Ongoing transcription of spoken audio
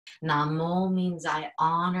Namo means I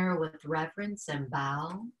honor with reverence and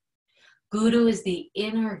bow. Guru is the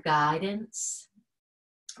inner guidance,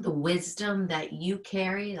 the wisdom that you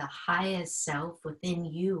carry, the highest self within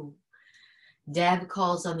you. Dev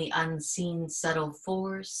calls on the unseen subtle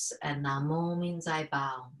force, and Namo means I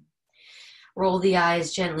bow. Roll the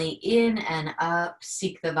eyes gently in and up.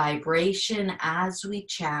 Seek the vibration as we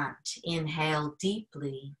chant. Inhale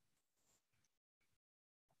deeply.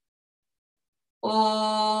 Om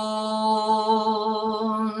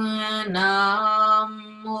Namo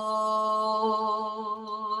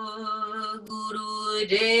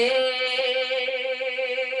Gurudeva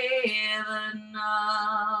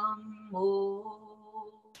Namo.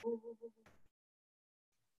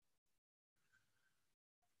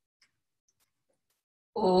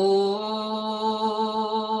 Om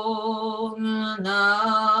Namo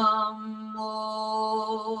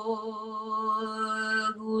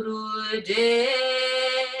Gurudeva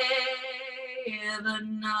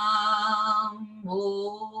Namo.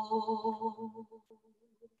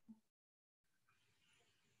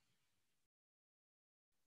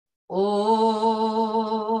 Om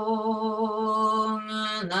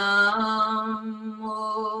Namo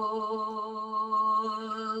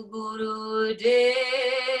Gurudeva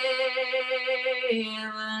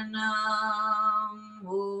Namo.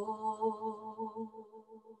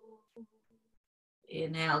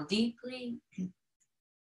 Inhale deeply.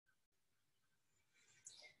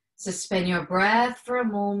 Suspend your breath for a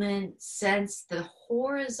moment. Sense the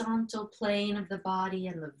horizontal plane of the body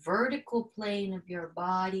and the vertical plane of your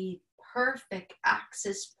body. Perfect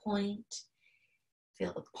axis point.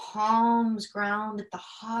 Feel the palms ground at the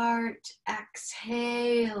heart.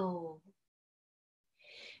 Exhale.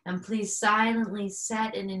 And please silently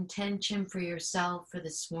set an intention for yourself for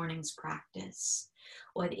this morning's practice.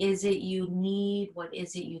 What is it you need? What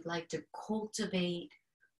is it you'd like to cultivate?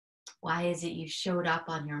 Why is it you showed up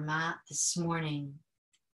on your mat this morning?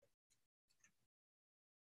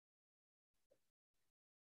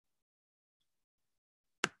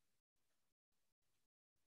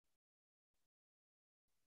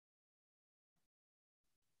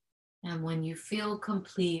 And when you feel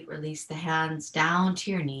complete, release the hands down to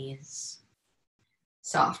your knees.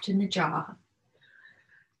 Soften the jaw.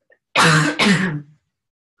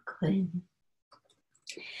 Good.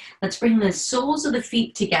 Let's bring the soles of the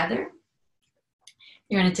feet together.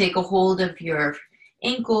 You're going to take a hold of your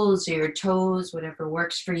ankles or your toes, whatever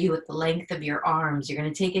works for you, at the length of your arms. You're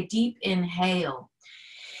going to take a deep inhale.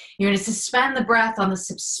 You're going to suspend the breath. On the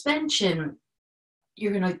suspension,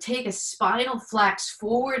 you're going to take a spinal flex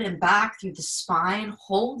forward and back through the spine,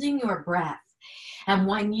 holding your breath. And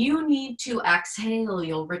when you need to exhale,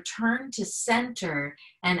 you'll return to center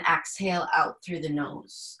and exhale out through the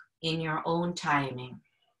nose in your own timing.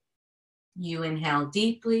 You inhale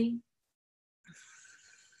deeply.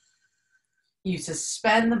 You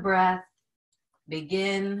suspend the breath.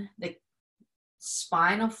 Begin the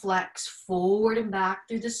spinal flex forward and back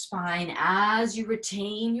through the spine as you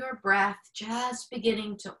retain your breath, just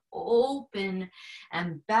beginning to open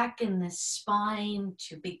and beckon the spine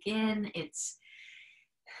to begin its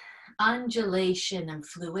undulation and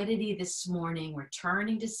fluidity this morning,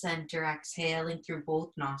 returning to center, exhaling through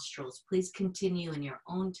both nostrils. Please continue in your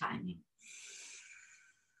own timing.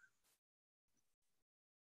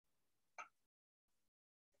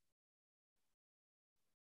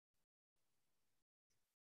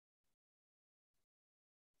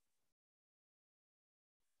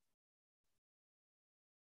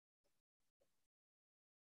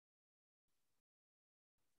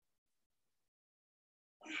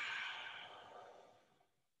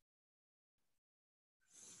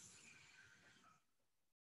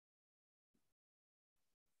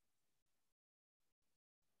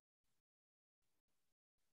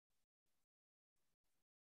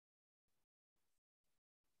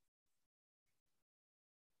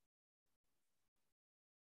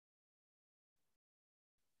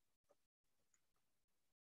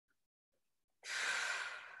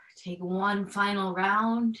 Take one final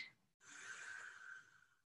round.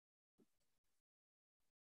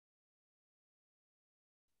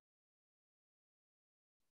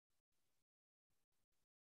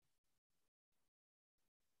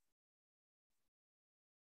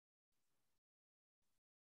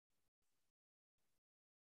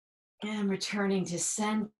 And returning to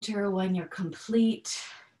center when you're complete.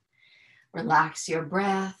 Relax your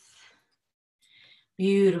breath.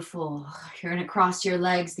 Beautiful. You're going to cross your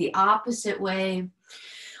legs the opposite way.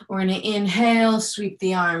 We're going to inhale, sweep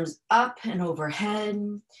the arms up and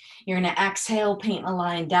overhead. You're going to exhale, paint a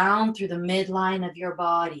line down through the midline of your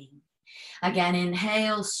body. Again,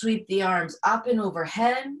 inhale, sweep the arms up and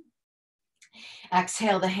overhead.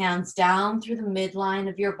 Exhale the hands down through the midline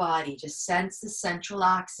of your body. Just sense the central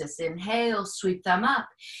axis. Inhale, sweep them up.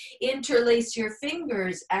 Interlace your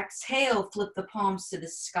fingers. Exhale, flip the palms to the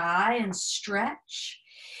sky and stretch.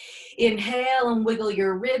 Inhale and wiggle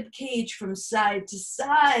your rib cage from side to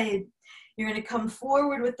side. You're going to come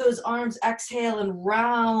forward with those arms. Exhale and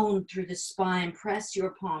round through the spine. Press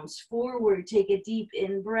your palms forward. Take a deep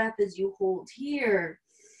in breath as you hold here.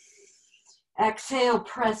 Exhale,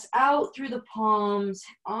 press out through the palms,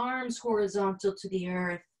 arms horizontal to the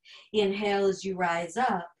earth. Inhale as you rise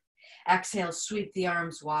up. Exhale, sweep the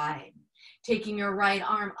arms wide. Taking your right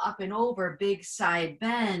arm up and over, big side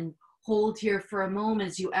bend. Hold here for a moment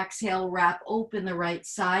as you exhale, wrap open the right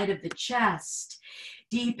side of the chest.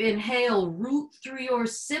 Deep inhale, root through your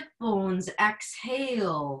sit bones.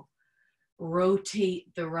 Exhale, rotate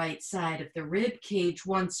the right side of the rib cage.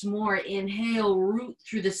 Once more, inhale, root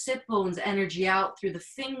through the sit bones, energy out through the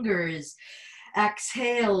fingers.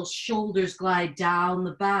 Exhale, shoulders glide down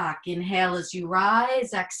the back. Inhale as you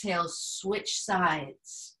rise. Exhale, switch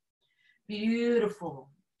sides. Beautiful.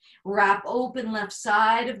 Wrap open left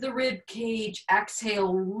side of the rib cage.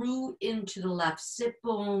 Exhale, root into the left sit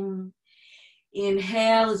bone.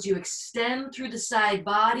 Inhale as you extend through the side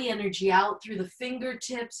body, energy out through the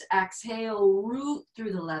fingertips. Exhale, root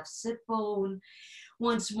through the left sit bone.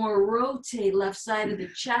 Once more, rotate left side of the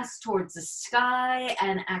chest towards the sky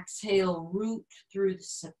and exhale, root through the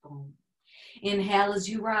sit bone. Inhale as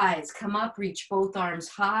you rise, come up, reach both arms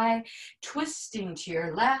high, twisting to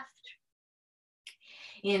your left.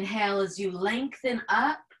 Inhale as you lengthen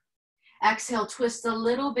up. Exhale, twist a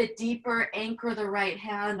little bit deeper, anchor the right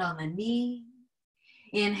hand on the knee.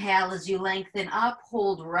 Inhale as you lengthen up,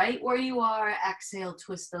 hold right where you are. Exhale,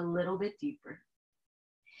 twist a little bit deeper.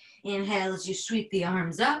 Inhale as you sweep the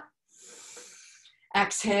arms up.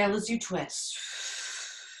 Exhale as you twist.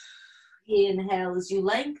 Inhale as you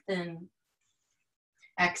lengthen.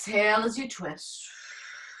 Exhale as you twist.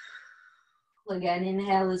 Again,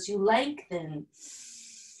 inhale as you lengthen.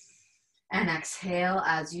 And exhale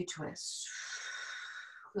as you twist.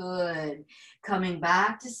 Good. Coming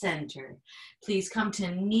back to center. Please come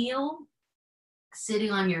to kneel,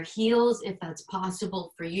 sitting on your heels if that's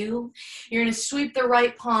possible for you. You're going to sweep the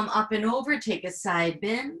right palm up and over, take a side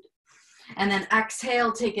bend, and then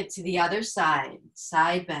exhale, take it to the other side,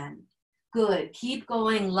 side bend. Good. Keep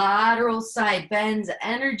going, lateral side bends,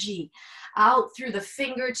 energy out through the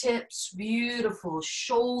fingertips. Beautiful.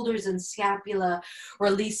 Shoulders and scapula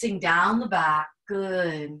releasing down the back.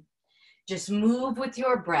 Good. Just move with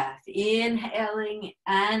your breath, inhaling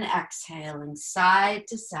and exhaling, side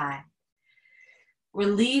to side.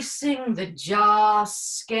 Releasing the jaw,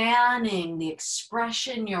 scanning the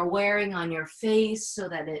expression you're wearing on your face so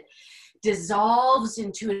that it dissolves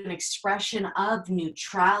into an expression of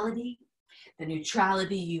neutrality. The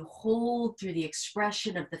neutrality you hold through the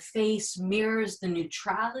expression of the face mirrors the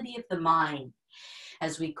neutrality of the mind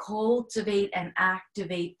as we cultivate and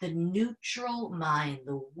activate the neutral mind,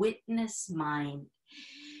 the witness mind.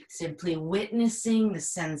 Simply witnessing the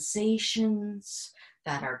sensations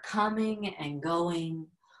that are coming and going,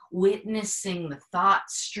 witnessing the thought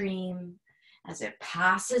stream as it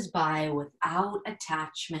passes by without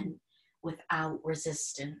attachment, without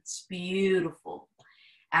resistance. Beautiful.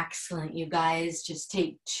 Excellent, you guys. Just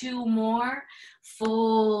take 2 more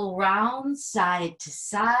full rounds, side to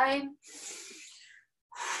side.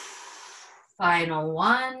 Final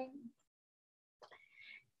one.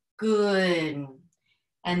 Good.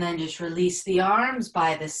 And then just release the arms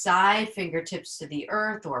by the side, fingertips to the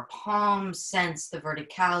earth or palms. Sense the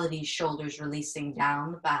verticality, shoulders releasing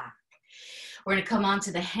down the back. We're going to come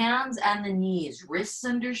onto the hands and the knees, wrists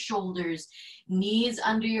under shoulders, knees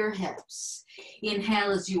under your hips.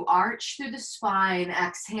 Inhale as you arch through the spine.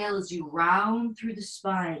 Exhale as you round through the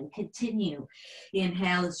spine. Continue.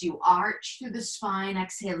 Inhale as you arch through the spine.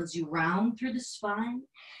 Exhale as you round through the spine.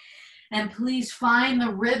 And please find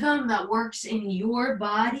the rhythm that works in your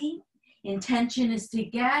body. Intention is to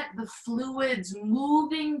get the fluids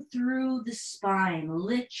moving through the spine,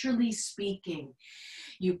 literally speaking.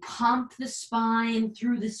 You pump the spine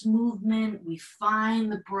through this movement. We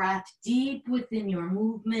find the breath deep within your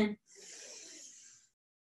movement.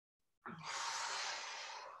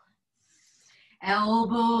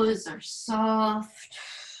 Elbows are soft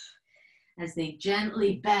as they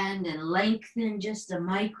gently bend and lengthen, just a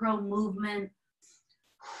micro movement.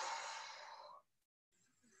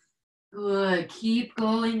 Good. Keep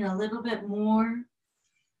going a little bit more.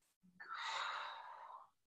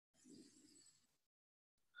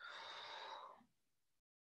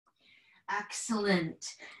 Excellent.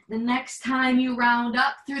 The next time you round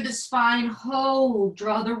up through the spine, hold.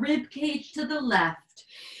 Draw the rib cage to the left,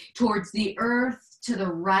 towards the earth, to the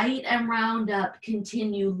right, and round up.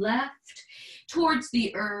 Continue left, towards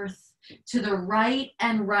the earth, to the right,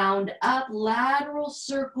 and round up. Lateral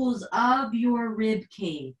circles of your rib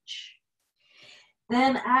cage.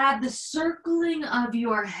 Then add the circling of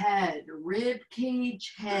your head, rib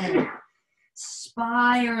cage, head,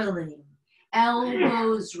 spiraling.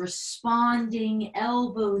 Elbows responding,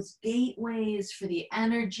 elbows gateways for the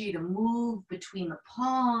energy to move between the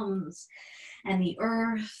palms and the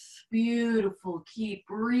earth. Beautiful. Keep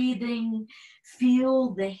breathing.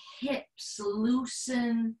 Feel the hips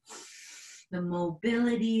loosen, the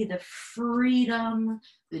mobility, the freedom.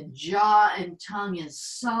 The jaw and tongue is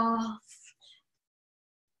soft.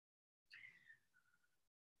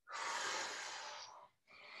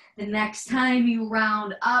 The next time you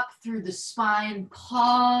round up through the spine,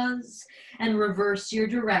 pause and reverse your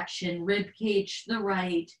direction. Rib cage to the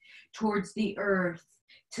right, towards the earth,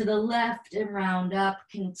 to the left and round up,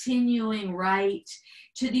 continuing right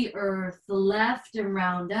to the earth, the left and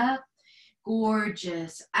round up.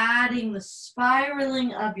 Gorgeous. Adding the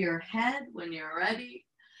spiraling of your head when you're ready.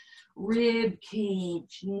 Rib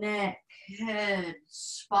cage, neck, head,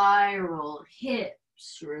 spiral,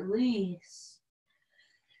 hips, release.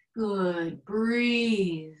 Good.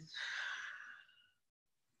 Breathe.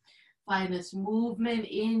 Find this movement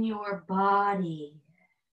in your body.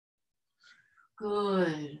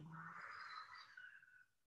 Good.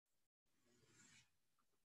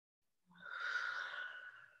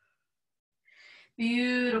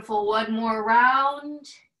 Beautiful. One more round.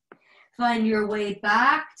 Find your way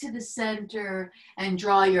back to the center and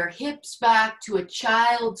draw your hips back to a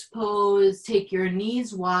child's pose. Take your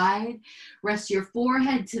knees wide. Rest your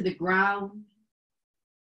forehead to the ground.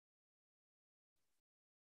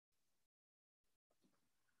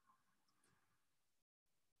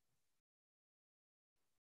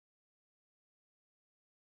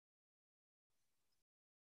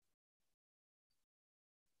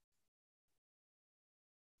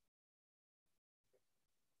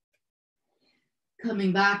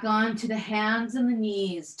 Coming back onto the hands and the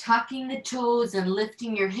knees, tucking the toes and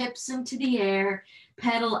lifting your hips into the air.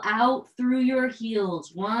 Pedal out through your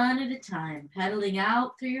heels, one at a time, pedaling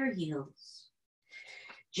out through your heels.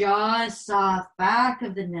 Jaw is soft, back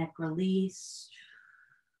of the neck released.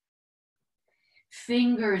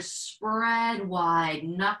 Fingers spread wide,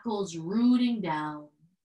 knuckles rooting down.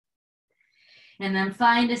 And then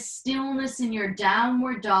find a stillness in your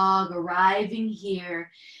downward dog, arriving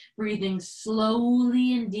here. Breathing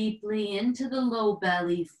slowly and deeply into the low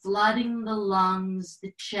belly, flooding the lungs,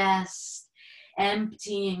 the chest,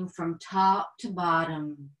 emptying from top to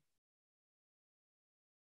bottom.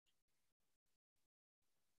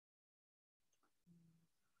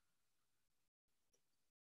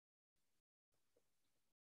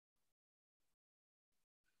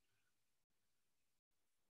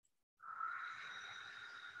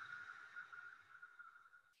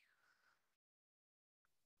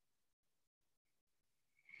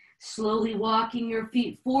 Slowly walking your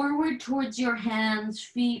feet forward towards your hands.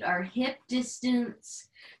 Feet are hip distance.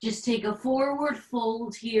 Just take a forward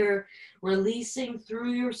fold here, releasing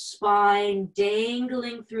through your spine,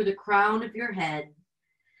 dangling through the crown of your head.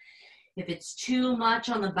 If it's too much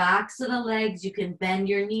on the backs of the legs, you can bend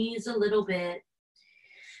your knees a little bit.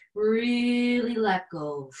 Really let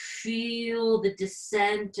go. Feel the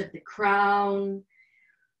descent of the crown.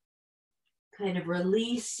 Kind of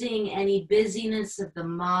releasing any busyness of the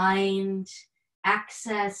mind,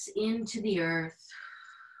 access into the earth.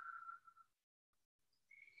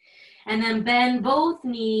 And then bend both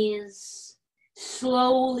knees,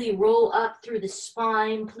 slowly roll up through the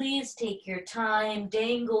spine. Please take your time,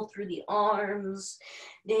 dangle through the arms,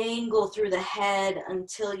 dangle through the head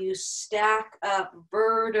until you stack up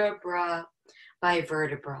vertebra by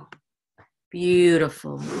vertebra.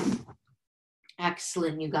 Beautiful.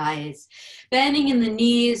 Excellent, you guys. Bending in the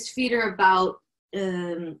knees, feet are about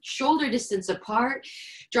shoulder distance apart.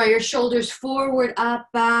 Draw your shoulders forward, up,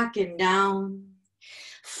 back, and down.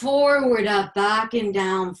 Forward, up, back, and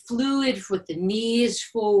down. Fluid with the knees,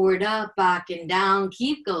 forward, up, back, and down.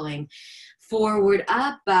 Keep going. Forward,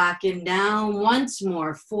 up, back, and down. Once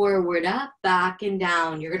more, forward, up, back, and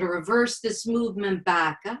down. You're going to reverse this movement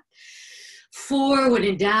back up. Forward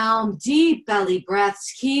and down, deep belly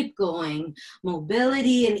breaths, keep going.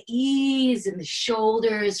 Mobility and ease in the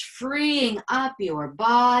shoulders, freeing up your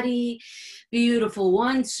body. Beautiful,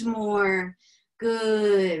 once more.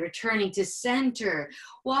 Good, returning to center.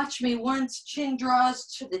 Watch me once chin draws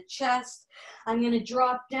to the chest. I'm gonna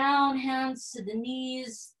drop down, hands to the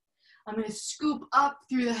knees. I'm going to scoop up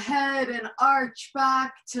through the head and arch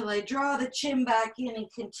back till I draw the chin back in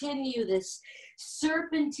and continue this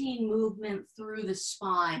serpentine movement through the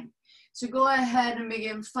spine. So go ahead and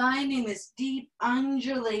begin finding this deep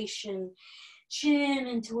undulation, chin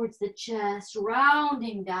in towards the chest,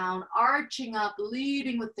 rounding down, arching up,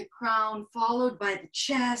 leading with the crown, followed by the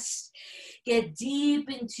chest. Get deep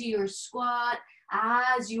into your squat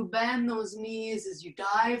as you bend those knees, as you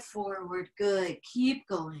dive forward. Good. Keep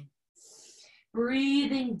going.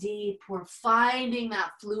 Breathing deep. We're finding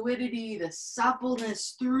that fluidity, the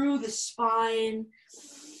suppleness through the spine.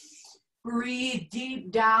 Breathe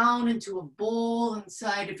deep down into a bowl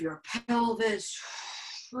inside of your pelvis.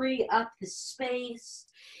 Free up the space.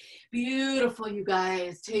 Beautiful, you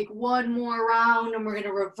guys. Take one more round and we're going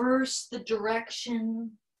to reverse the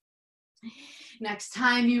direction. Next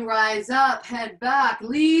time you rise up, head back,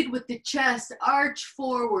 lead with the chest, arch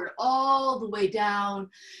forward all the way down,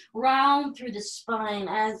 round through the spine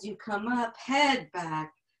as you come up, head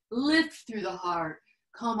back, lift through the heart,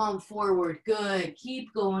 come on forward, good,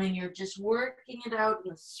 keep going, you're just working it out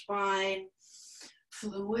in the spine,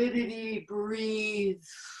 fluidity, breathe,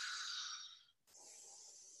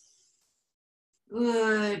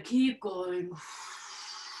 good, keep going.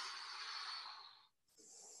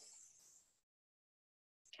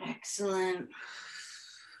 Excellent.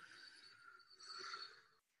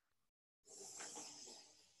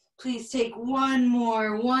 Please take one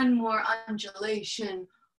more undulation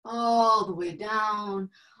all the way down,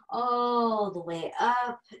 all the way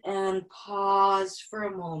up, and pause for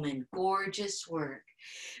a moment. Gorgeous work.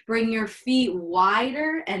 Bring your feet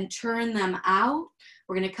wider and turn them out.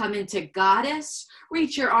 We're going to come into goddess.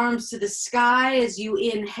 Reach your arms to the sky as you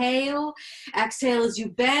inhale. Exhale as you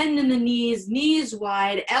bend in the knees, knees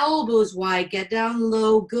wide, elbows wide. Get down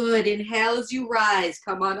low. Good. Inhale as you rise.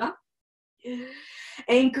 Come on up.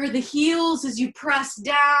 Anchor the heels as you press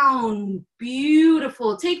down.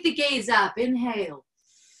 Beautiful. Take the gaze up. Inhale.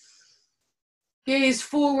 Gaze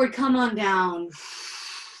forward. Come on down.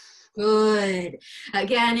 Good.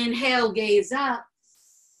 Again, inhale, gaze up.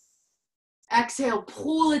 Exhale,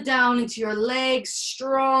 pull it down into your legs,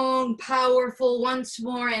 strong, powerful. Once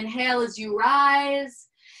more, inhale as you rise.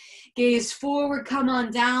 Gaze forward, come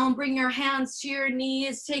on down. Bring your hands to your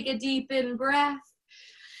knees. Take a deep in breath.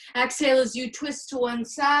 Exhale as you twist to one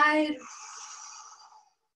side.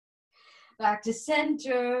 Back to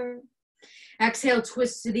center. Exhale,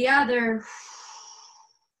 twist to the other.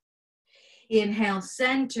 Inhale,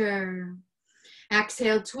 center.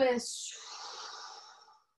 Exhale, twist.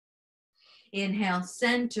 Inhale,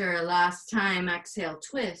 center. Last time, exhale,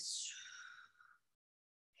 twist.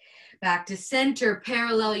 Back to center.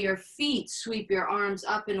 Parallel your feet. Sweep your arms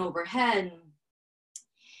up and overhead.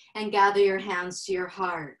 And gather your hands to your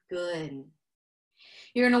heart. Good.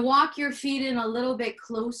 You're going to walk your feet in a little bit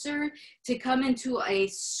closer to come into a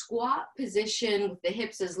squat position with the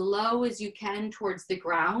hips as low as you can towards the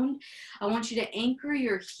ground. I want you to anchor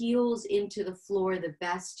your heels into the floor the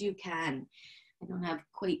best you can. I don't have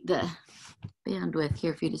quite the bandwidth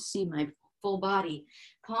here for you to see my full body.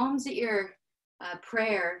 Palms at your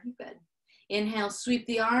prayer. Good. Inhale, sweep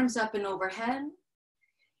the arms up and overhead.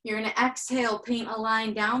 You're going to exhale, paint a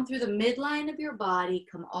line down through the midline of your body.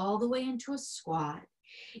 Come all the way into a squat.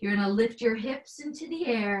 You're going to lift your hips into the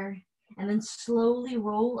air and then slowly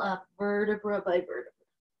roll up vertebra by vertebra.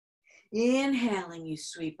 Inhaling, you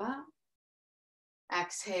sweep up.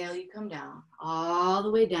 Exhale, you come down, all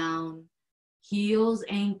the way down. Heels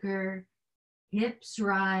anchor, hips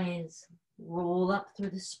rise, roll up through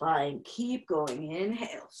the spine. Keep going.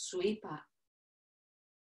 Inhale, sweep up.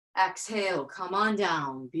 Exhale, come on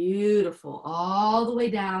down. Beautiful. All the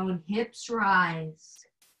way down, hips rise.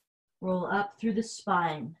 Roll up through the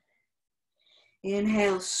spine.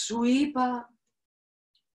 Inhale, sweep up.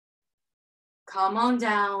 Come on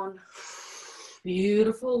down.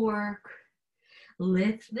 Beautiful work.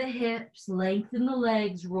 Lift the hips, lengthen the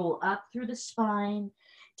legs, roll up through the spine.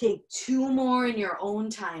 Take two more in your own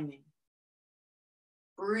timing.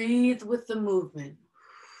 Breathe with the movement.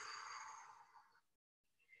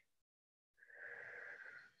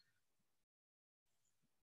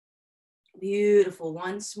 Beautiful.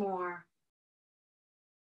 Once more.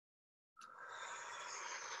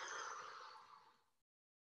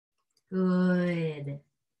 Good.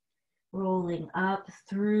 Rolling up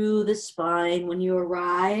through the spine. When you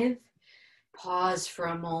arrive, pause for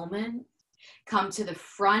a moment. Come to the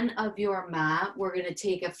front of your mat. We're going to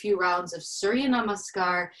take a few rounds of Surya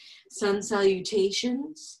Namaskar, sun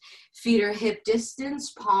salutations. Feet are hip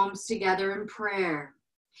distance, palms together in prayer.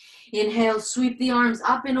 Inhale, sweep the arms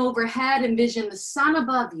up and overhead. Envision the sun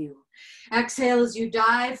above you. Exhale as you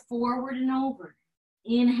dive forward and over.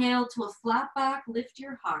 Inhale to a flat back, lift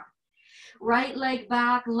your heart. Right leg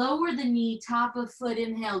back, lower the knee, top of foot.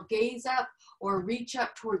 Inhale, gaze up or reach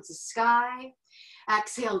up towards the sky.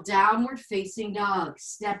 Exhale, downward facing dog.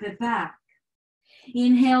 Step it back.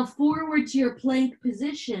 Inhale, forward to your plank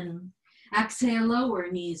position. Exhale, lower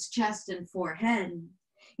knees, chest and forehead.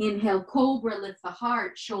 Inhale, cobra, lift the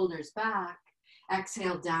heart, shoulders back.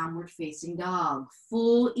 Exhale, downward facing dog.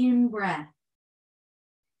 Full in breath.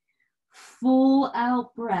 Full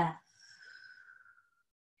out breath.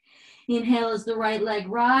 Inhale as the right leg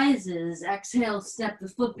rises. Exhale, step the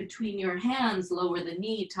foot between your hands, lower the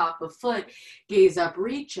knee, top of foot, gaze up,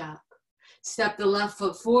 reach up. Step the left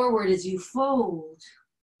foot forward as you fold.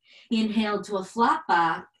 Inhale to a flat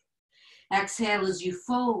back. Exhale as you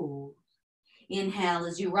fold. Inhale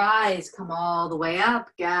as you rise, come all the way up,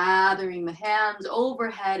 gathering the hands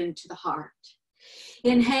overhead into the heart.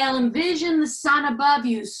 Inhale, envision the sun above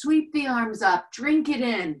you. Sweep the arms up, drink it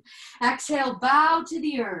in. Exhale, bow to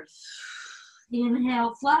the earth.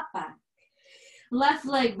 Inhale, flat back. Left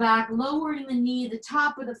leg back, lowering the knee, the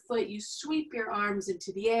top of the foot. You sweep your arms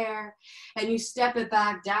into the air and you step it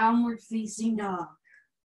back, downward facing dog.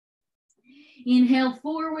 Inhale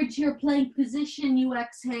forward to your plank position. You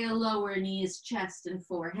exhale, lower knees, chest and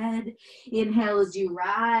forehead. Inhale as you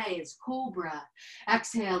rise, cobra.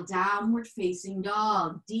 Exhale, downward facing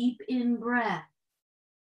dog. Deep in breath.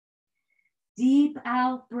 Deep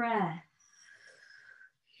out breath.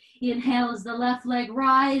 Inhale as the left leg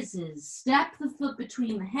rises. Step the foot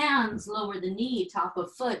between the hands, lower the knee, top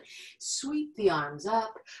of foot. Sweep the arms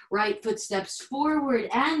up. Right foot steps forward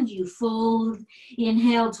and you fold.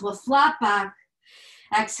 Inhale to a flat back.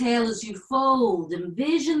 Exhale as you fold.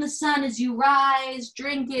 Envision the sun as you rise.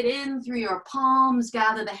 Drink it in through your palms.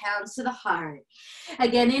 Gather the hands to the heart.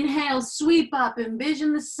 Again, inhale, sweep up.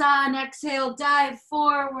 Envision the sun. Exhale, dive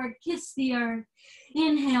forward. Kiss the earth.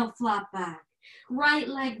 Inhale, flat back. Right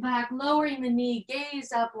leg back, lowering the knee,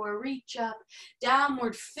 gaze up or reach up,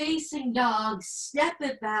 downward facing dog, step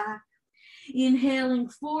it back, inhaling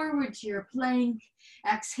forward to your plank,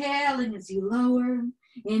 exhaling as you lower,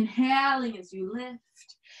 inhaling as you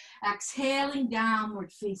lift, exhaling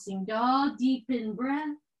downward facing dog, deep in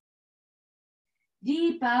breath,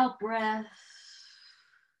 deep out breath.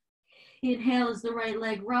 Inhale as the right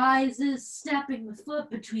leg rises, stepping the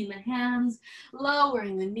foot between the hands,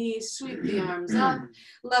 lowering the knees, sweep the arms up.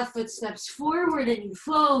 Left foot steps forward and you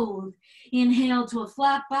fold. Inhale to a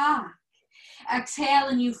flat back. Exhale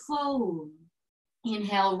and you fold.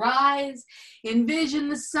 Inhale, rise. Envision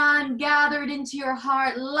the sun gathered into your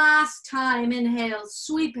heart. Last time, inhale,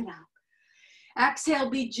 sweep it up.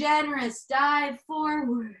 Exhale, be generous, dive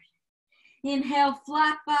forward. Inhale,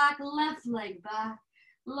 flat back, left leg back.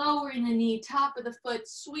 Lowering the knee, top of the foot,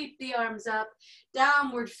 sweep the arms up,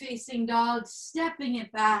 downward facing dog, stepping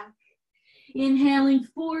it back. Inhaling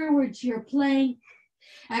forward to your plank,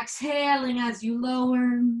 exhaling as you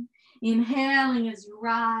lower, inhaling as you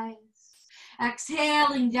rise,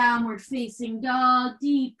 exhaling downward facing dog,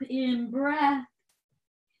 deep in breath,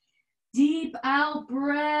 deep out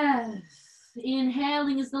breath.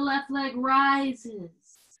 Inhaling as the left leg rises.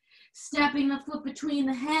 Stepping the foot between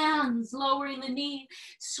the hands, lowering the knee,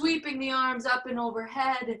 sweeping the arms up and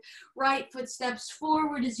overhead. Right foot steps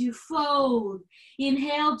forward as you fold.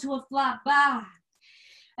 Inhale to a flat back.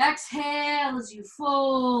 Exhale as you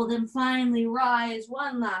fold and finally rise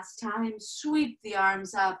one last time. Sweep the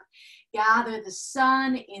arms up. Gather the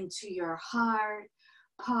sun into your heart.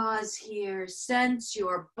 Pause here. Sense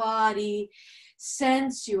your body.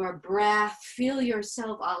 Sense your breath. Feel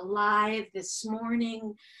yourself alive this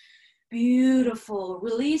morning. Beautiful.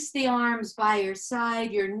 Release the arms by your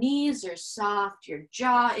side. Your knees are soft. Your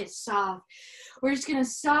jaw is soft. We're just going to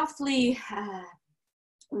softly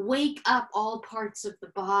wake up all parts of the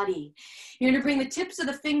body. You're going to bring the tips of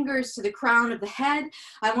the fingers to the crown of the head.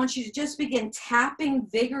 I want you to just begin tapping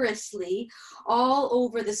vigorously all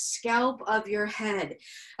over the scalp of your head.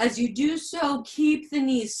 As you do so, keep the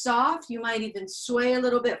knees soft. You might even sway a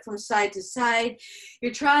little bit from side to side.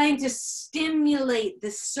 You're trying to stimulate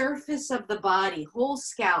the surface of the body, whole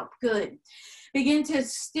scalp. Good. Begin to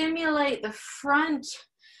stimulate the front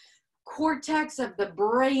cortex of the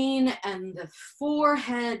brain and the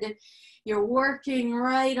forehead. You're working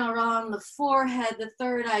right around the forehead, the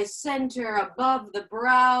third eye center, above the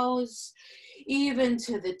brows, even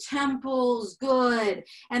to the temples. Good.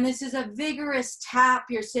 And this is a vigorous tap.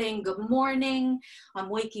 You're saying, good morning. I'm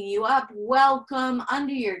waking you up. Welcome.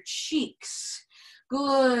 Under your cheeks.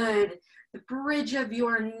 Good. The bridge of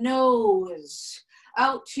your nose.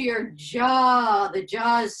 Out to your jaw. The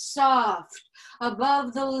jaw is soft.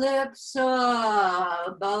 above the lips,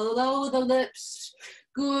 below the lips.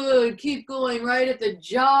 Good, keep going right at the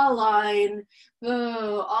jawline.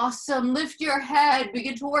 Oh, awesome. Lift your head,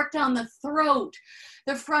 begin to work down the throat,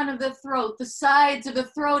 the front of the throat, the sides of the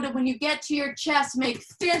throat, and when you get to your chest, make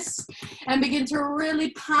fists and begin to really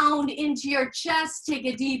pound into your chest. Take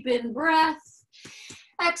a deep in breath.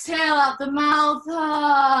 Exhale out the mouth,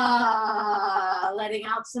 letting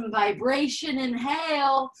out some vibration.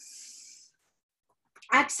 Inhale.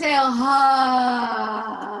 Exhale,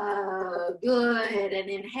 good, and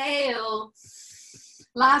inhale.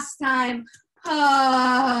 Last time,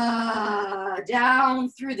 down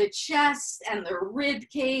through the chest and the rib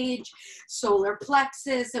cage, solar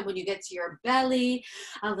plexus, and when you get to your belly,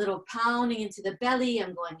 a little pounding into the belly.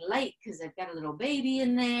 I'm going light because I've got a little baby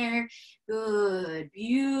in there. Good,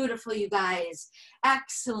 beautiful, you guys.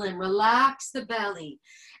 Excellent, relax the belly.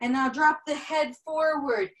 And now drop the head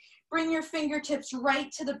forward. Bring your fingertips right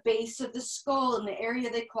to the base of the skull in the area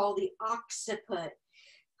they call the occiput.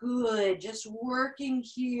 Good, just working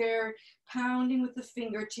here, pounding with the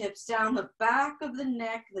fingertips down the back of the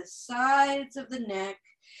neck, the sides of the neck,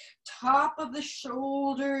 top of the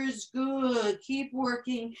shoulders. Good, keep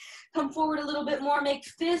working. Come forward a little bit more, make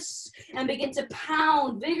fists and begin to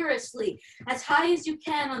pound vigorously as high as you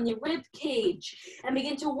can on the rib cage and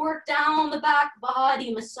begin to work down the back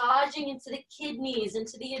body, massaging into the kidneys,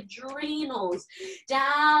 into the adrenals,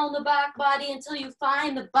 down the back body until you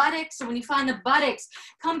find the buttocks. And when you find the buttocks,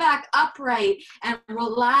 come back upright and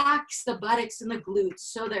relax the buttocks and the glutes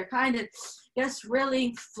so they're kind of just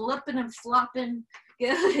really flipping and flopping.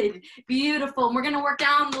 Good, beautiful. And we're gonna work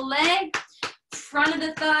down the leg, front of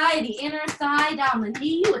the thigh, the inner thigh, down the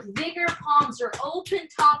knee with vigor. Palms are open,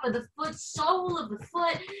 top of the foot, sole of the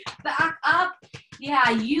foot, back up. Yeah,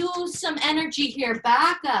 use some energy here.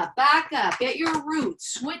 Back up, get your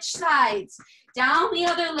roots, switch sides, down the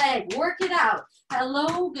other leg, work it out.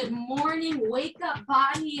 Hello, good morning, wake up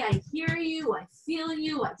body. I hear you, I feel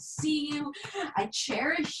you, I see you, I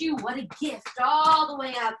cherish you. What a gift, all the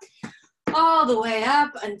way up. All the way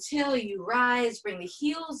up until you rise. Bring the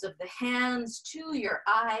heels of the hands to your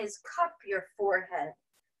eyes. Cup your forehead.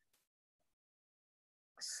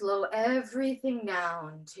 Slow everything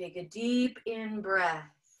down. Take a deep in breath.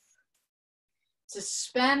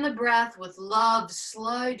 Suspend the breath with love.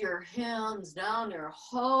 Slide your hands down your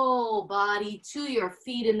whole body to your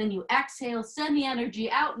feet. And then you exhale. Send the energy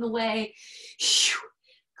out and away.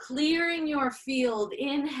 Clearing your field.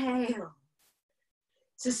 Inhale.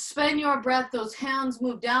 Suspend your breath. Those hands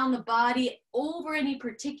move down the body over any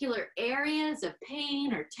particular areas of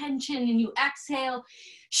pain or tension. And you exhale,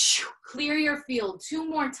 clear your field 2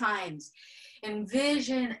 more times.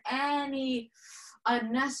 Envision any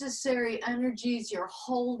unnecessary energies you're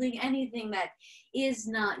holding, anything that is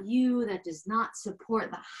not you, that does not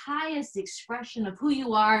support the highest expression of who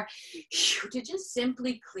you are, to just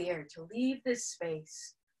simply clear, to leave this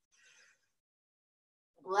space.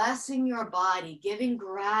 Blessing your body, giving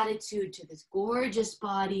gratitude to this gorgeous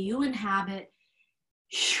body you inhabit.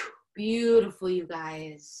 Beautiful, you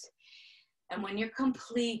guys. And when you're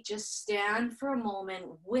complete, just stand for a moment,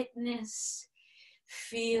 witness,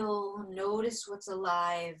 feel, notice what's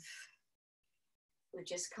alive. We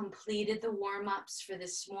just completed the warm-ups for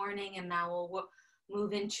this morning, and now we'll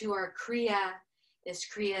move into our kriya. This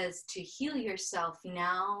kriya is to heal yourself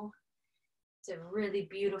now. It's a really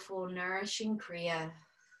beautiful, nourishing kriya.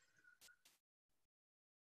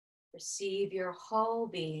 Receive your whole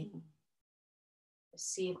being.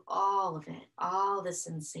 Receive all of it, all the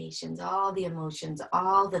sensations, all the emotions,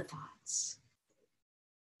 all the thoughts.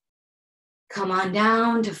 Come on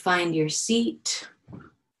down to find your seat.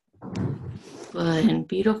 Good and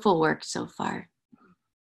beautiful work so far.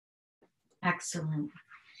 Excellent.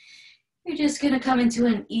 You're just going to come into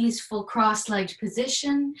an easeful cross-legged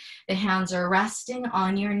position. The hands are resting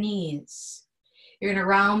on your knees. You're going to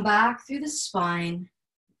round back through the spine.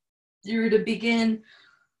 You're to begin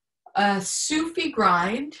a Sufi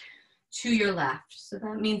grind to your left. So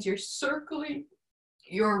that means you're circling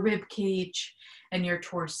your rib cage and your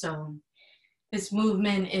torso. This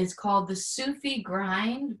movement is called the Sufi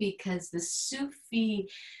grind because the Sufi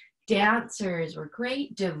dancers were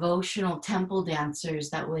great devotional temple dancers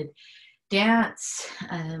that would dance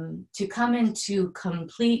to come into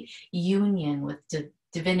complete union with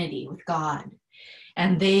divinity, with God.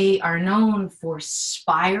 And they are known for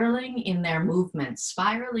spiraling in their movements,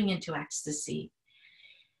 spiraling into ecstasy.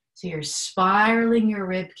 So you're spiraling your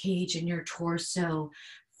rib cage and your torso.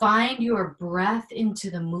 Find your breath into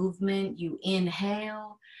the movement. You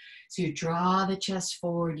inhale, so you draw the chest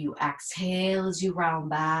forward. You exhale as you round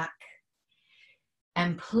back.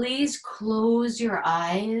 And please close your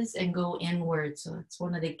eyes and go inward. So it's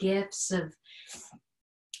one of the gifts of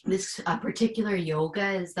this particular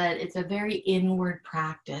yoga, is that it's a very inward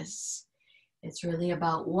practice. It's really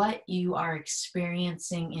about what you are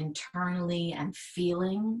experiencing internally and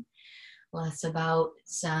feeling, less about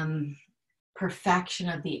some perfection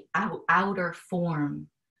of the outer form.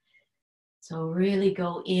 So really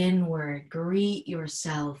go inward, greet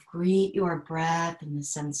yourself, greet your breath and the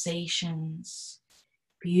sensations.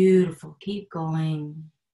 Beautiful, keep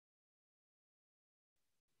going.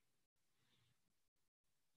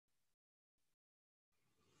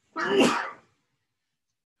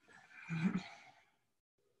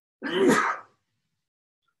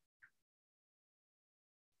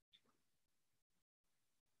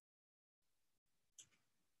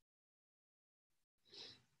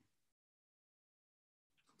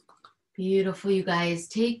 Beautiful, you guys.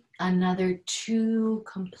 Take another 2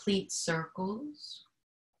 complete circles.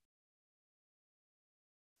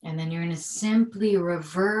 And then you're going to simply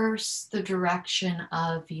reverse the direction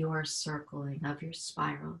of your circling, of your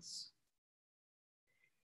spirals.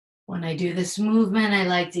 When I do this movement, I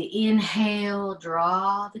like to inhale,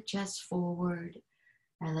 draw the chest forward.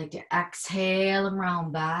 I like to exhale and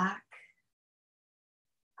round back.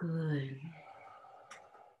 Good.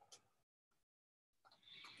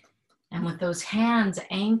 And with those hands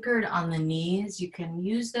anchored on the knees, you can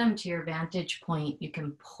use them to your vantage point. You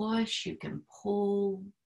can push, you can pull.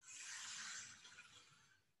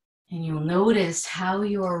 And you'll notice how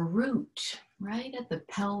your root, right at the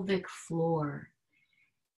pelvic floor,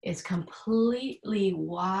 is completely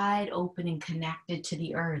wide open and connected to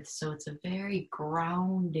the earth. So it's a very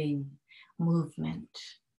grounding movement.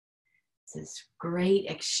 It's this great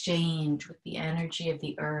exchange with the energy of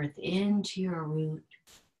the earth into your root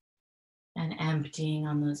and emptying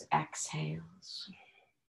on those exhales.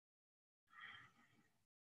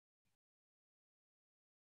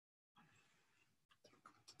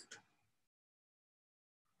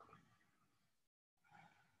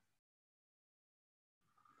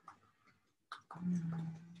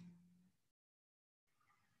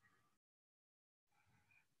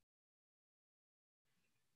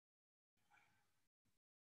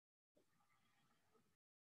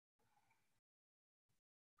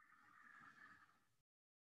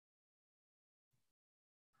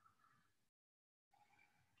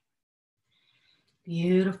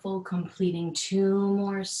 Beautiful, completing 2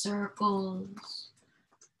 more circles.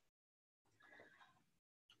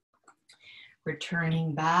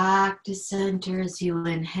 Returning back to center as you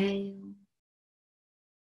inhale.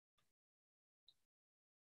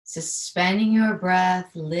 Suspending your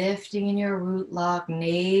breath, lifting in your root lock,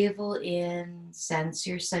 navel in, sense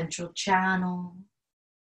your central channel.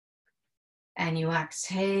 And you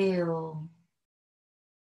exhale.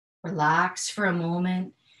 Relax for a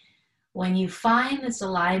moment. When you find this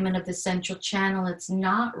alignment of the central channel, it's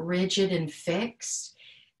not rigid and fixed.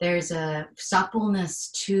 There's a suppleness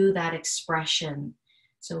to that expression.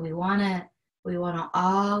 So we want to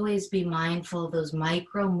always be mindful of those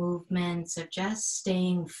micro movements of just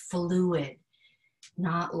staying fluid,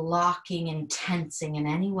 not locking and tensing in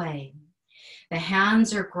any way. The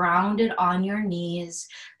hands are grounded on your knees.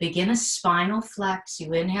 Begin a spinal flex.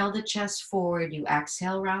 You inhale the chest forward. You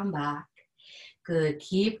exhale, round back. Good.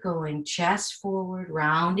 Keep going. Chest forward,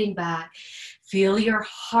 rounding back. Feel your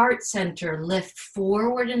heart center lift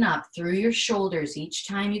forward and up through your shoulders each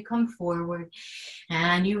time you come forward.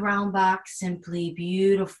 And you round back simply.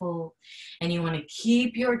 Beautiful. And you want to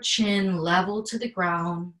keep your chin level to the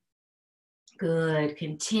ground. Good.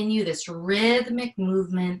 Continue this rhythmic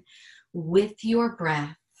movement with your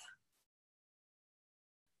breath.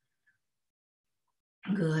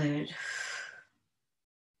 Good.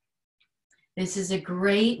 This is a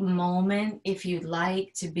great moment if you'd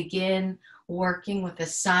like to begin working with a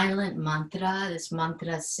silent mantra. This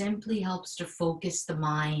mantra simply helps to focus the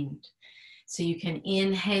mind. So you can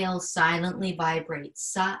inhale, silently vibrate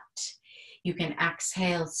Sat. You can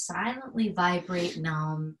exhale, silently vibrate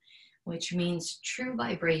Nam, which means true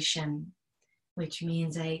vibration, which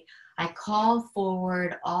means I call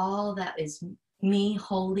forward all that is me,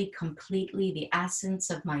 wholly, completely, the essence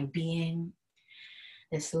of my being.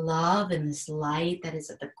 This love and this light that is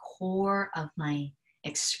at the core of my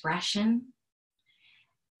expression.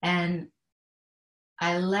 And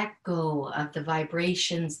I let go of the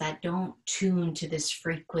vibrations that don't tune to this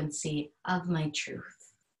frequency of my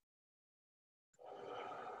truth.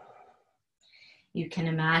 You can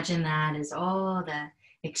imagine that as all the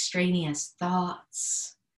extraneous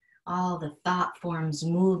thoughts, all the thought forms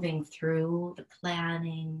moving through, the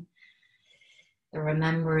planning, the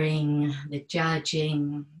remembering, the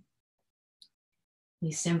judging.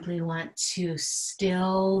 We simply want to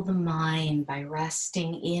still the mind by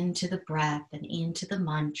resting into the breath and into the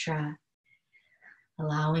mantra,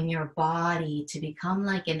 allowing your body to become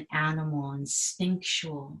like an animal,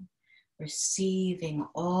 instinctual, receiving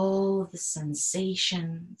all the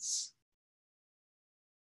sensations.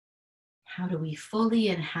 How do we fully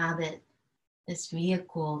inhabit this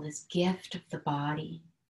vehicle, this gift of the body?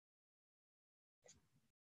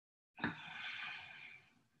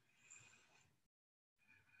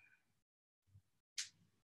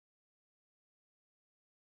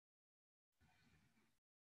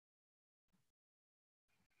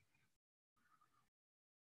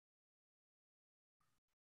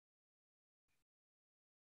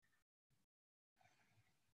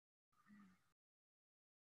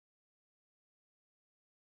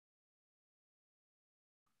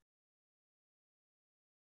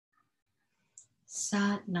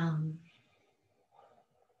 Sat Nam.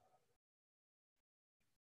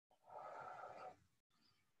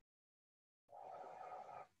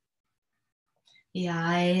 The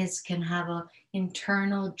eyes can have an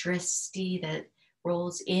internal drishti that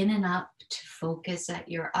rolls in and up to focus at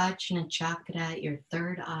your Ajna chakra, at your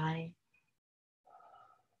third eye.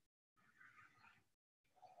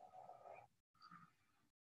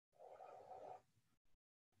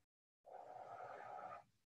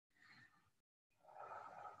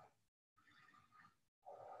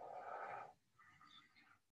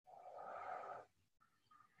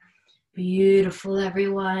 Beautiful,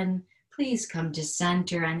 everyone. Please come to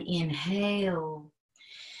center and inhale.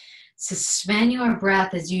 Suspend your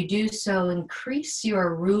breath. As you do so, increase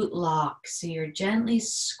your root lock. So you're gently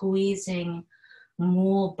squeezing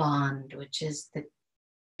Mool Band, which is the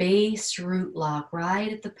base root lock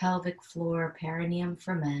right at the pelvic floor, perineum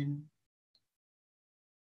for men.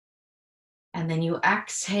 And then you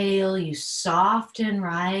exhale, you soften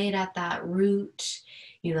right at that root.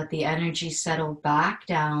 You let the energy settle back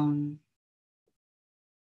down.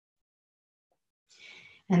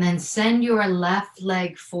 And then send your left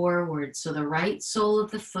leg forward. So the right sole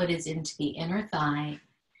of the foot is into the inner thigh.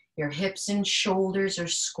 Your hips and shoulders are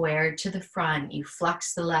squared to the front. You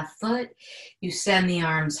flex the left foot. You send the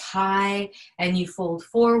arms high and you fold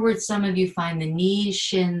forward. Some of you find the knees,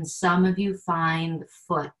 shins. Some of you find the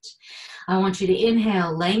foot. I want you to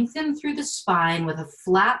inhale, lengthen through the spine with a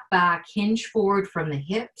flat back, hinge forward from the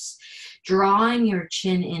hips, drawing your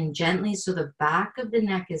chin in gently so the back of the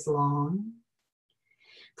neck is long.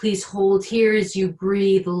 Please hold here as you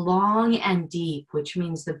breathe long and deep, which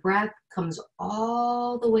means the breath comes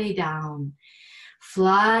all the way down,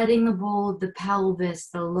 flooding the bowl of the pelvis,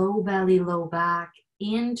 the low belly, low back,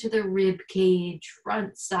 into the rib cage,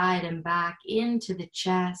 front, side, and back, into the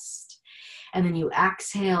chest. And then you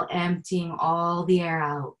exhale, emptying all the air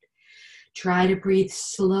out. Try to breathe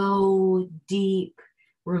slow, deep,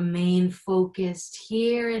 remain focused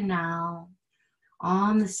here and now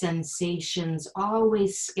on the sensations,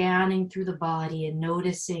 always scanning through the body and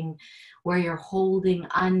noticing where you're holding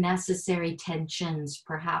unnecessary tensions,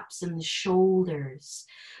 perhaps in the shoulders.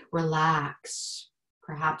 Relax.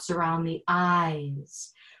 Perhaps around the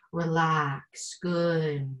eyes. Relax.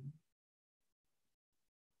 Good.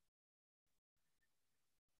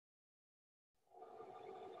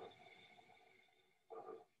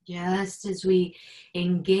 Just as we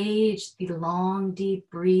engage the long, deep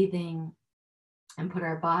breathing and put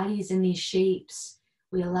our bodies in these shapes,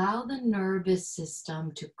 we allow the nervous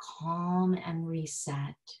system to calm and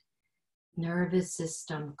reset. Nervous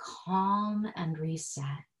system, calm and reset.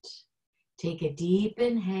 Take a deep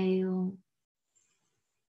inhale.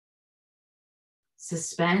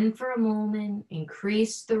 Suspend for a moment.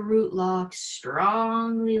 Increase the root lock,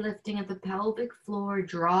 strongly lifting at the pelvic floor.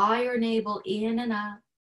 Draw your navel in and up.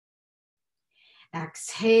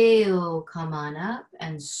 Exhale, come on up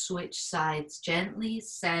and switch sides gently,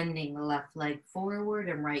 sending the left leg forward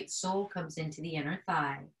and right sole comes into the inner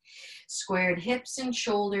thigh. Squared hips and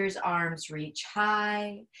shoulders, arms reach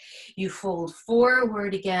high. You fold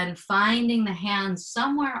forward again, finding the hands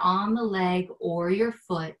somewhere on the leg or your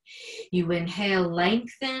foot. You inhale,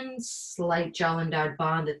 lengthen, slight Jalandhar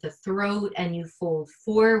bond at the throat, and you fold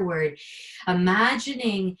forward,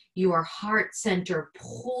 imagining your heart center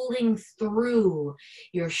pulling through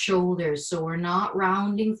your shoulders. So we're not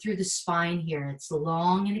rounding through the spine here. It's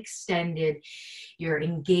long and extended. You're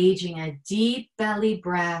engaging a deep belly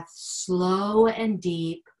breath, slow and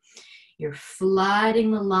deep. You're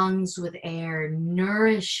flooding the lungs with air,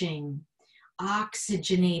 nourishing,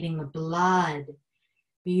 oxygenating the blood.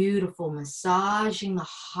 Beautiful, massaging the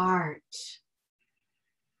heart.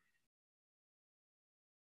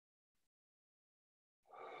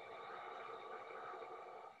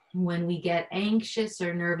 When we get anxious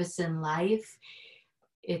or nervous in life,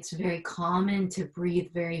 it's very common to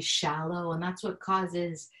breathe very shallow, and that's what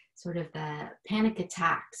causes sort of the panic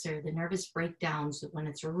attacks or the nervous breakdowns when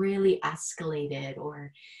it's really escalated,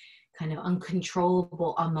 or kind of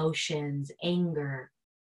uncontrollable emotions, anger,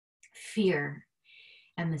 fear.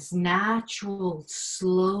 And this natural,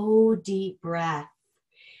 slow, deep breath,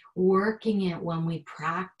 working it when we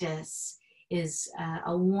practice, is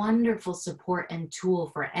a wonderful support and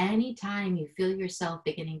tool for any time you feel yourself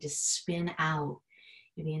beginning to spin out.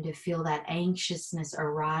 You begin to feel that anxiousness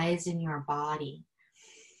arise in your body.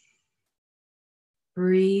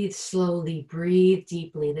 Breathe slowly, breathe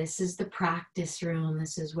deeply. This is the practice room.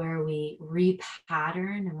 This is where we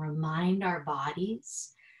repattern and remind our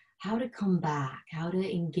bodies how to come back, how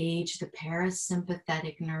to engage the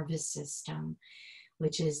parasympathetic nervous system,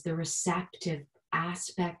 which is the receptive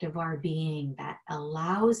aspect of our being that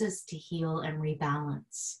allows us to heal and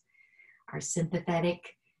rebalance. Our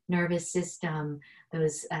sympathetic nervous system,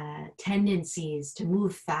 those tendencies to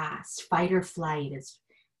move fast, fight or flight, is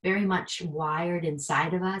very much wired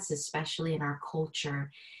inside of us, especially in our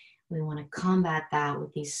culture. We want to combat that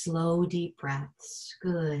with these slow, deep breaths.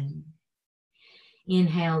 Good.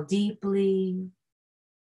 Inhale deeply.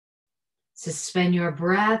 Suspend your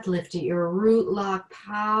breath, lift at your root lock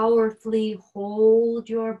powerfully. Hold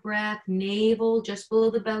your breath, navel just below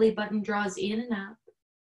the belly button draws in and up.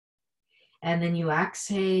 And then you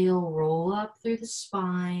exhale, roll up through the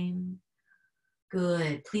spine.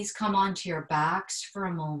 Good. Please come onto your backs for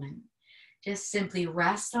a moment. Just simply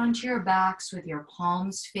rest onto your backs with your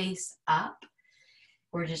palms face up.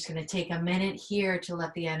 We're just going to take a minute here to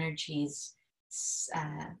let the energies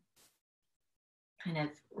kind of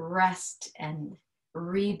rest and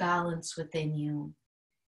rebalance within you.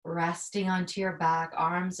 Resting onto your back,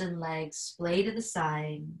 arms and legs splay to the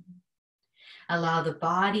side. Allow the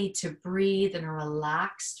body to breathe in a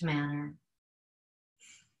relaxed manner.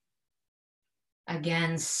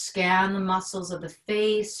 Again, scan the muscles of the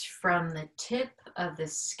face from the tip of the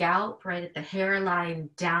scalp, right at the hairline,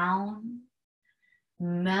 down.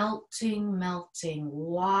 Melting, melting,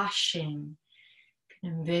 washing.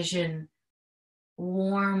 Envision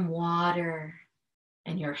warm water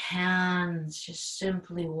and your hands just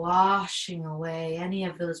simply washing away any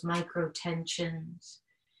of those micro tensions.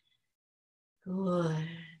 Good.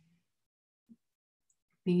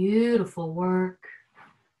 Beautiful work.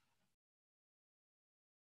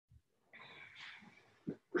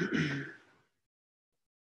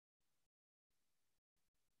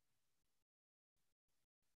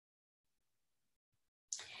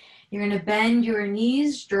 You're going to bend your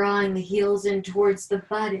knees, drawing the heels in towards the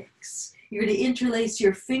buttocks. You're going to interlace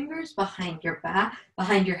your fingers behind your back,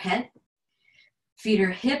 behind your head. Feet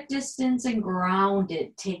are hip distance and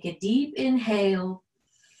grounded. Take a deep inhale.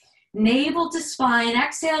 Navel to spine.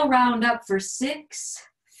 Exhale, round up for 6,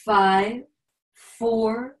 5,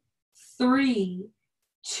 4, 3,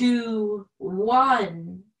 2,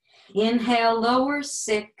 1. Inhale, lower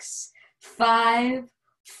 6, 5,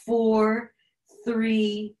 4,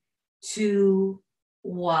 3, 2,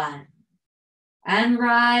 1. And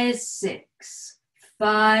rise 6,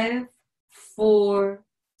 5, 4,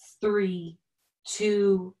 3,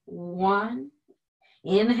 2, 1.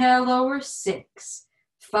 Inhale, lower 6,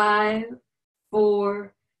 5,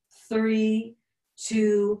 4, 3,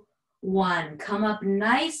 2, 1. Come up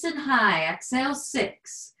nice and high. Exhale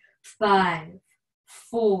 6, 5,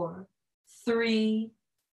 4, 3,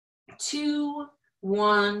 2,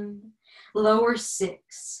 1. Lower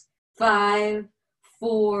 6, 5,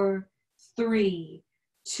 4, 3,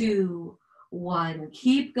 2, 1.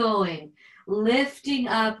 Keep going. Lifting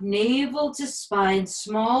up, navel to spine,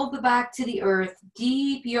 small the back to the earth,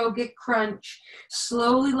 deep yogic crunch,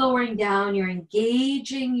 slowly lowering down. You're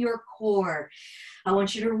engaging your core. I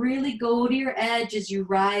want you to really go to your edge as you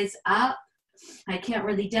rise up. I can't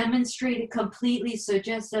really demonstrate it completely, so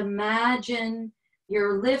just imagine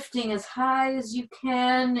you're lifting as high as you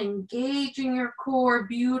can, engaging your core.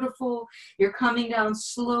 Beautiful. You're coming down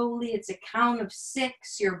slowly. It's a count of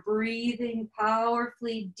 6. You're breathing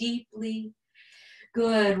powerfully, deeply.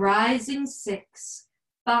 Good. Rising 6,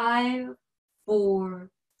 5,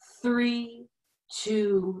 4, 3,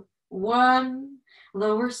 2, 1.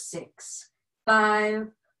 Lower 6, 5,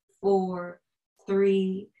 4,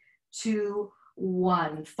 3, 2,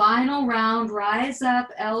 1. Final round. Rise up.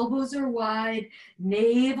 Elbows are wide.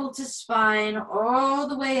 Navel to spine. All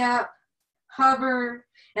the way up. Hover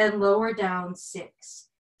and lower down. 6,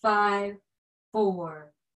 5,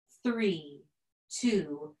 4, 3,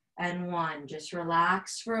 2, and 1. Just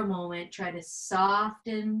relax for a moment. Try to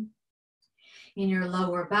soften in your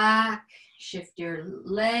lower back. Shift your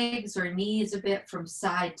legs or knees a bit from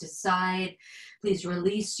side to side. Please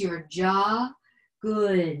release your jaw.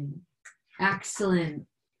 Good. Excellent.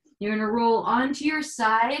 You're going to roll onto your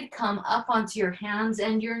side, come up onto your hands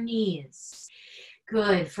and your knees.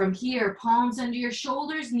 Good. From here, palms under your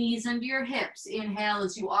shoulders, knees under your hips. Inhale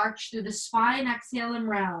as you arch through the spine. Exhale and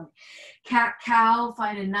round. Cat-cow.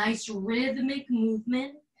 Find a nice rhythmic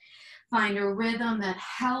movement. Find a rhythm that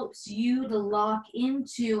helps you to lock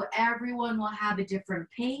into. Everyone will have a different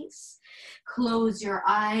pace. Close your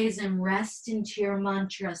eyes and rest into your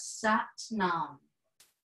mantra, Sat Nam.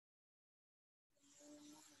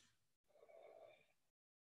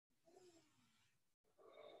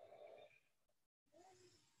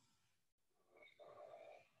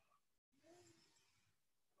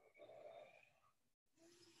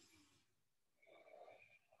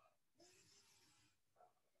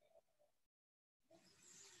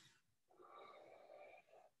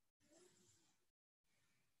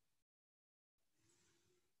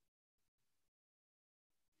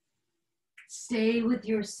 Stay with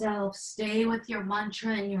yourself, stay with your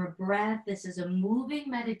mantra and your breath. This is a moving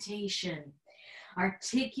meditation.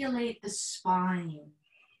 Articulate the spine.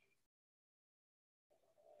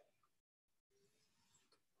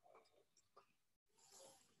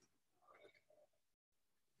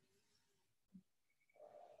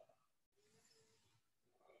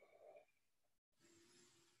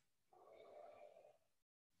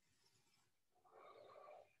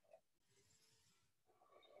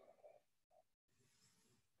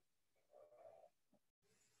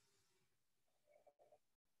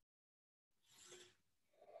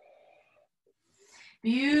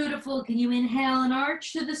 Beautiful. Can you inhale and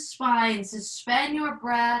arch to the spine? Suspend your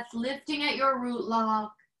breath, lifting at your root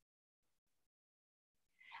lock.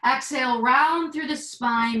 Exhale, round through the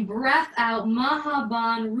spine, breath out,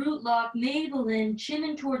 Mahaban, root lock, navel in, chin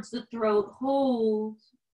in towards the throat, hold.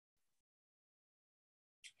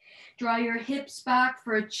 Draw your hips back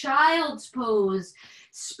for a child's pose.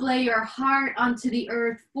 Splay your heart onto the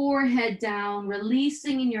earth, forehead down,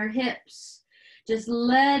 releasing in your hips. Just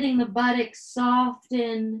letting the buttocks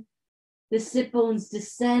soften, the sit bones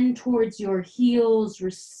descend towards your heels.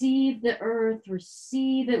 Receive the earth,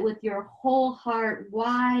 receive it with your whole heart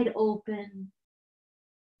wide open.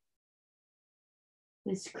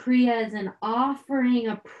 This kriya is an offering,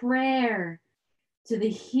 a prayer to the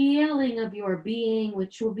healing of your being,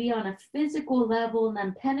 which will be on a physical level and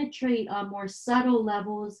then penetrate on more subtle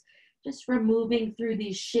levels, just removing through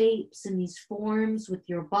these shapes and these forms with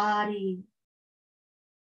your body.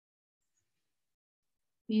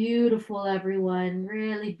 Beautiful, everyone,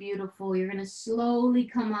 really beautiful. You're gonna slowly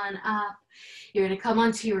come on up. You're gonna come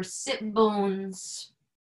onto your sit bones.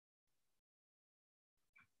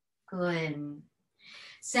 Good.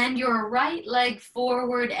 Send your right leg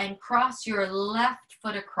forward and cross your left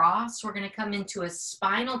foot across. We're gonna come into a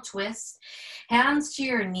spinal twist. Hands to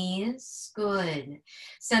your knees, good.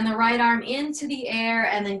 Send the right arm into the air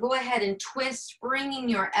and then go ahead and twist, bringing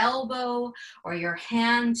your elbow or your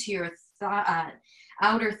hand to your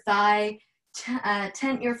outer thigh.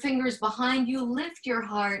 Tent your fingers behind you, lift your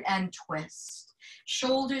heart and twist.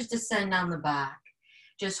 Shoulders descend down the back.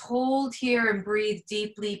 Just hold here and breathe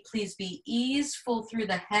deeply. Please be easeful through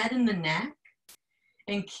the head and the neck.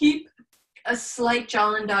 And keep a slight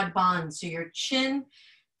Jalandhar bond so your chin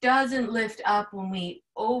doesn't lift up. When we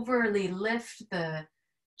overly lift the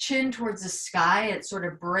chin towards the sky, it sort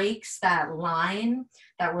of breaks that line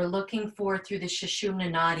that we're looking for through the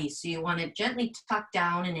Sushumna Nadi. So you want to gently tuck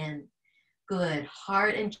down and in. Good.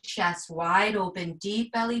 Heart and chest wide open,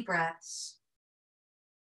 deep belly breaths.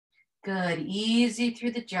 Good. Easy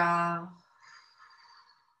through the jaw.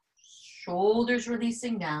 Shoulders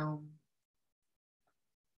releasing down.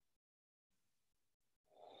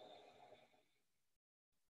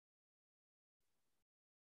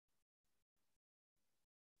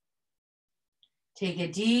 Take a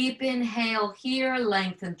deep inhale here,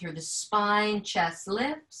 lengthen through the spine, chest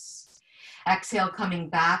lifts. Exhale, coming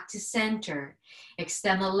back to center.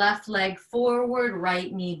 Extend the left leg forward,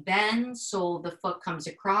 right knee bends, sole of the foot comes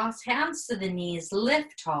across, hands to the knees,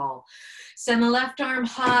 lift tall. Send the left arm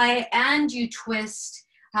high and you twist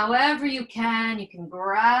however you can. You can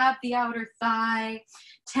grab the outer thigh,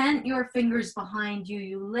 tent your fingers behind you,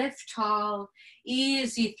 you lift tall,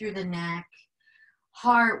 easy through the neck.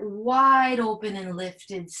 Heart wide open and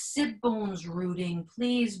lifted, sit bones rooting.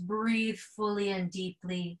 Please breathe fully and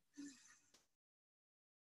deeply.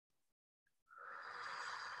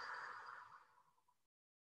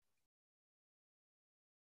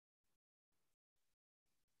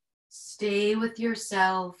 Stay with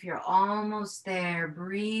yourself. You're almost there.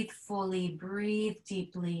 Breathe fully. Breathe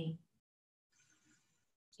deeply.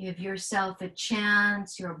 Give yourself a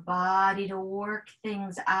chance, your body to work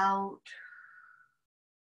things out.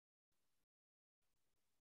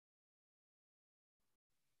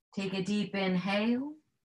 Take a deep inhale.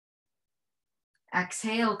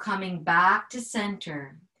 Exhale, coming back to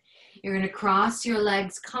center. You're going to cross your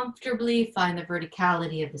legs comfortably, find the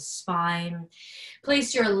verticality of the spine.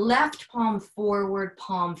 Place your left palm forward,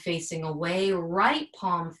 palm facing away, right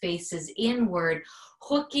palm faces inward,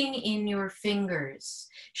 hooking in your fingers.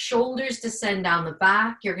 Shoulders descend down the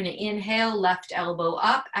back. You're going to inhale, left elbow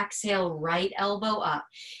up, exhale, right elbow up.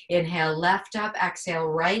 Inhale, left up, exhale,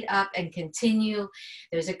 right up, and continue.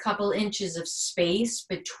 There's a couple inches of space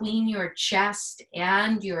between your chest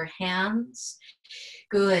and your hands.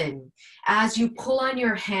 Good. As you pull on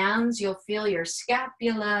your hands, you'll feel your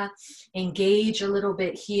scapula engage a little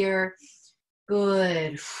bit here.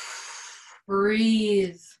 Good.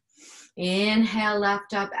 Breathe. Inhale,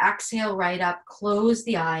 left up, exhale, right up. Close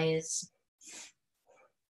the eyes.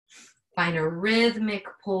 Find a rhythmic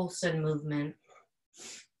pulse and movement.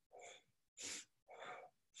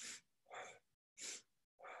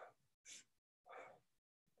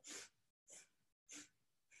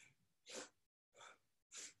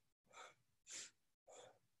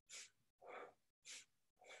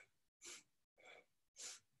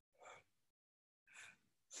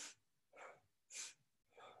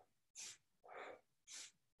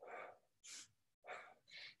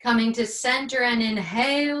 Coming to center and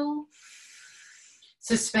inhale.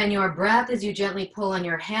 Suspend your breath as you gently pull on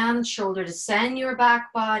your hands, shoulder descend your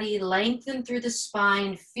back body, lengthen through the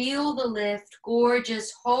spine, feel the lift,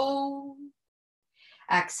 gorgeous, hold.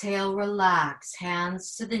 Exhale, relax,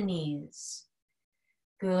 hands to the knees.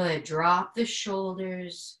 Good, drop the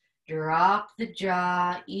shoulders, drop the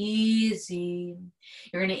jaw, easy.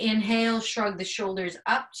 You're going to inhale, shrug the shoulders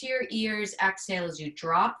up to your ears. Exhale as you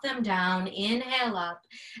drop them down. Inhale up,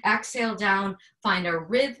 exhale down. Find a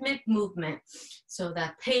rhythmic movement so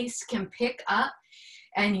that pace can pick up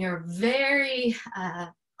and you're very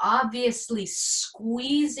obviously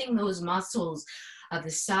squeezing those muscles of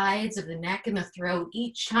the sides of the neck and the throat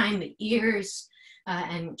each time the ears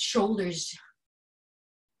and shoulders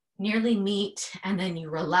nearly meet, and then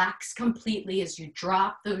you relax completely as you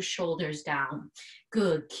drop those shoulders down.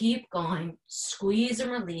 Good, keep going. Squeeze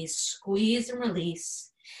and release, squeeze and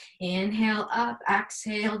release. Inhale up,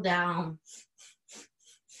 exhale down.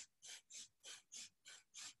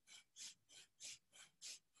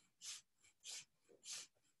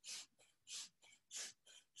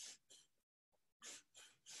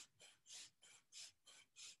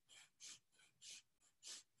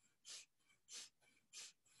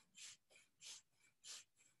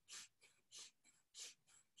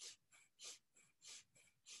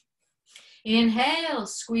 Inhale,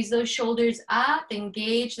 squeeze those shoulders up,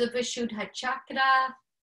 engage the Vishuddha chakra,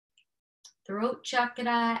 throat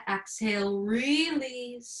chakra. Exhale,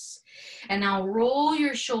 release. And now roll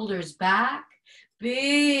your shoulders back,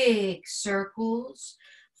 big circles,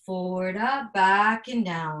 forward, up, back, and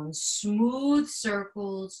down, smooth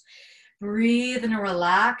circles. Breathe in a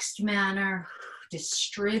relaxed manner.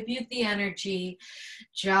 Distribute the energy.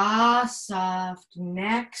 Jaw soft,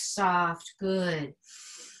 neck soft. Good.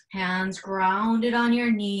 Hands grounded on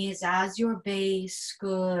your knees as your base.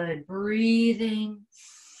 Good. Breathing.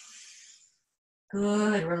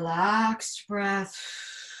 Good. Relaxed breath.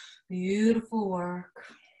 Beautiful work.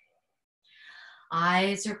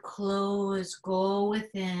 Eyes are closed. Go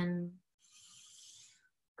within.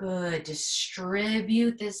 Good.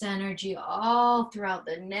 Distribute this energy all throughout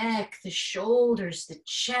the neck, the shoulders, the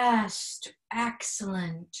chest.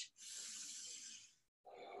 Excellent.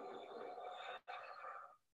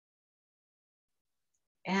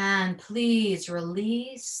 And please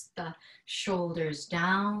release the shoulders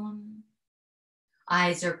down.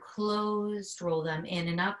 Eyes are closed. Roll them in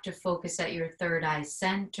and up to focus at your third eye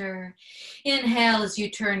center. Inhale as you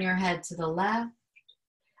turn your head to the left.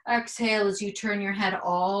 Exhale as you turn your head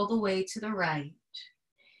all the way to the right.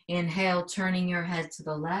 Inhale, turning your head to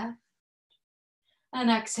the left. And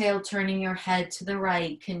exhale, turning your head to the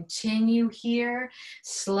right. Continue here.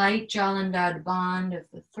 Slight Jalandhar bond of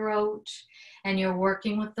the throat. And you're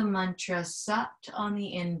working with the mantra Sat on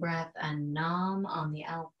the in-breath and Nam on the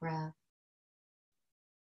out-breath.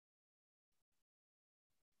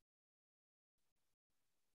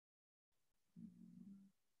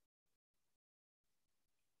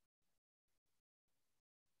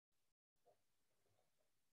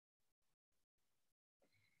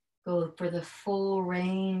 Go for the full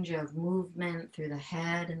range of movement through the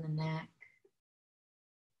head and the neck.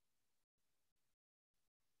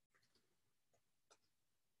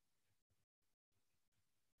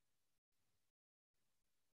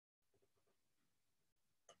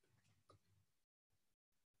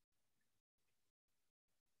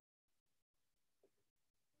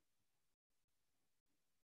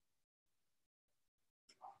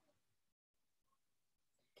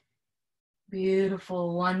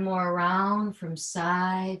 Beautiful. One more round from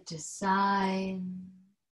side to side.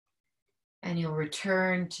 And you'll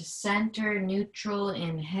return to center, neutral,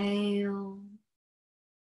 inhale.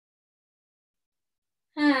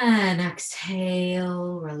 And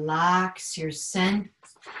exhale, relax your sensing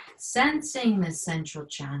the central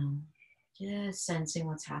channel. Just sensing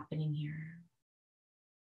what's happening here.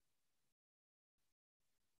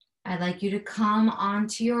 I'd like you to come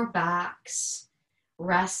onto your backs,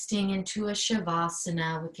 resting into a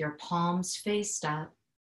shavasana with your palms faced up.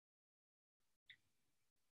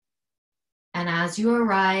 And as you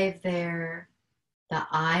arrive there, the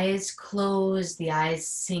eyes close, the eyes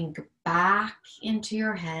sink back into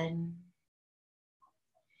your head.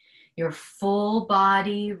 Your full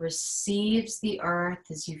body receives the earth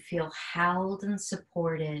as you feel held and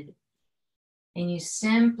supported. And you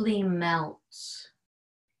simply melt.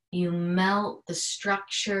 You melt the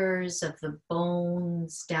structures of the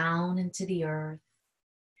bones down into the earth.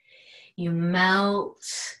 You melt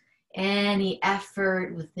any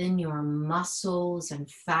effort within your muscles and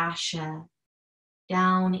fascia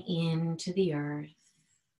down into the earth.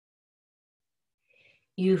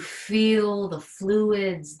 You feel the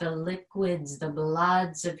fluids, the liquids, the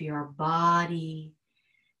bloods of your body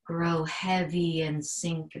grow heavy and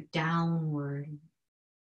sink downward.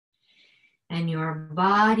 And your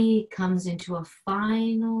body comes into a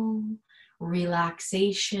final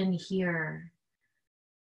relaxation here,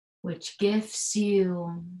 which gives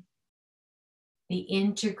you the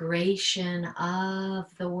integration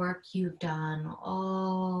of the work you've done,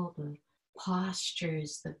 all the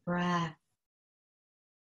postures, the breath,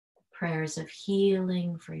 the prayers of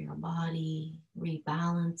healing for your body,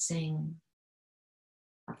 rebalancing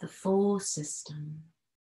of the full system,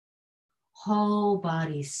 whole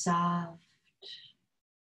body soft,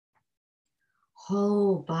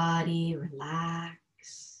 whole body relaxed.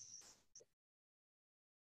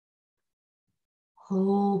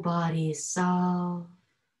 Whole body soft,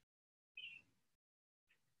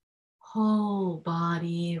 whole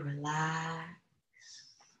body relaxed,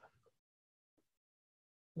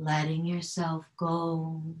 letting yourself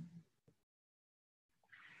go.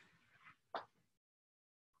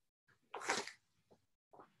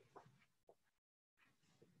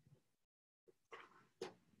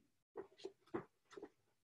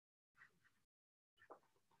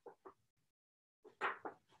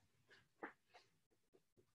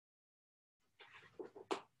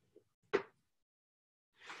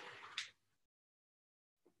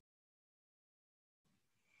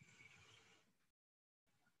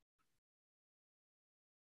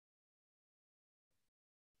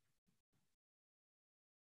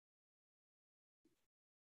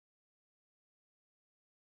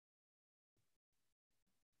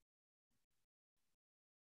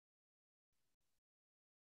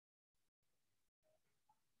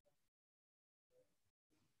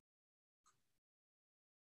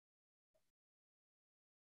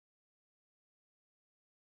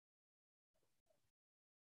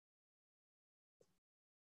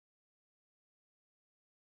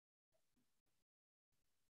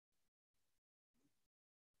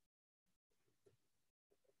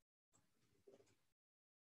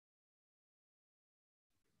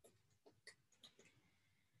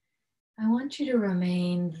 I want you to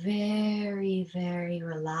remain very, very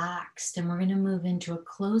relaxed, and we're going to move into a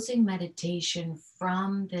closing meditation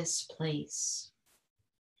from this place.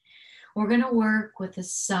 We're going to work with a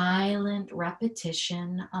silent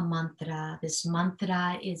repetition, a mantra. This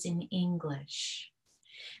mantra is in English.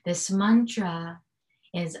 This mantra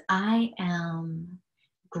is I am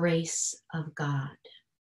grace of God.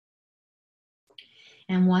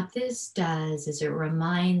 And what this does is it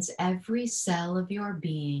reminds every cell of your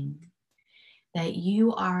being that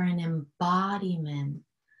you are an embodiment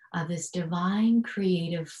of this divine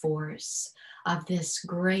creative force, of this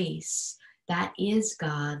grace that is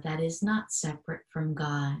God, that is not separate from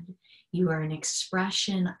God. You are an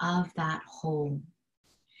expression of that whole.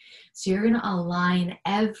 So you're going to align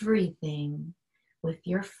everything with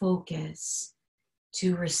your focus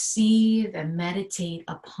to receive and meditate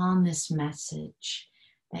upon this message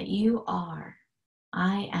that you are,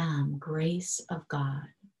 I am grace of God.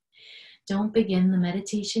 Don't begin the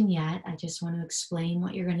meditation yet. I just want to explain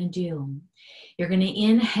what you're going to do. You're going to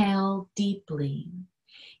inhale deeply.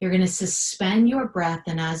 You're going to suspend your breath,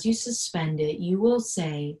 and as you suspend it, you will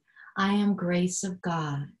say, I am grace of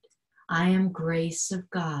God. I am grace of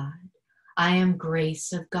God. I am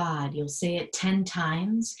grace of God. You'll say it 10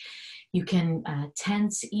 times. You can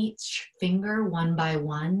tense each finger one by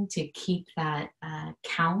one to keep that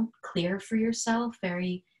count clear for yourself,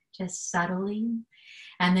 very just subtly.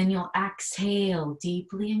 And then you'll exhale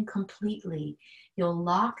deeply and completely. You'll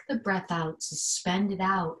lock the breath out, suspend it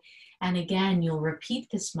out. And again, you'll repeat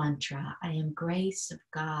this mantra. I am grace of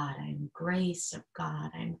God. I am grace of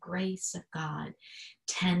God. I am grace of God.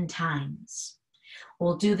 10 times.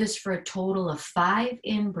 We'll do this for a total of 5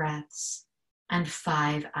 in breaths and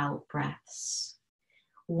 5 out breaths.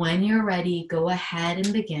 When you're ready, go ahead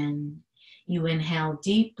and begin. You inhale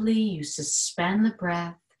deeply, you suspend the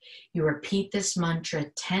breath, you repeat this mantra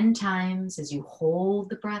 10 times as you hold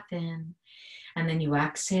the breath in, and then you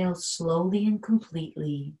exhale slowly and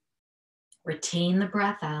completely. Retain the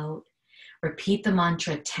breath out, repeat the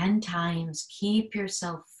mantra 10 times, keep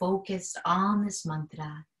yourself focused on this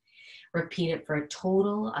mantra. Repeat it for a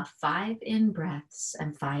total of 5 in breaths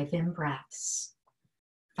and 5 in breaths,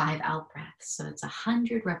 5 out breaths. So it's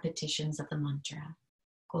 100 repetitions of the mantra.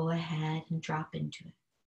 Go ahead and drop into it.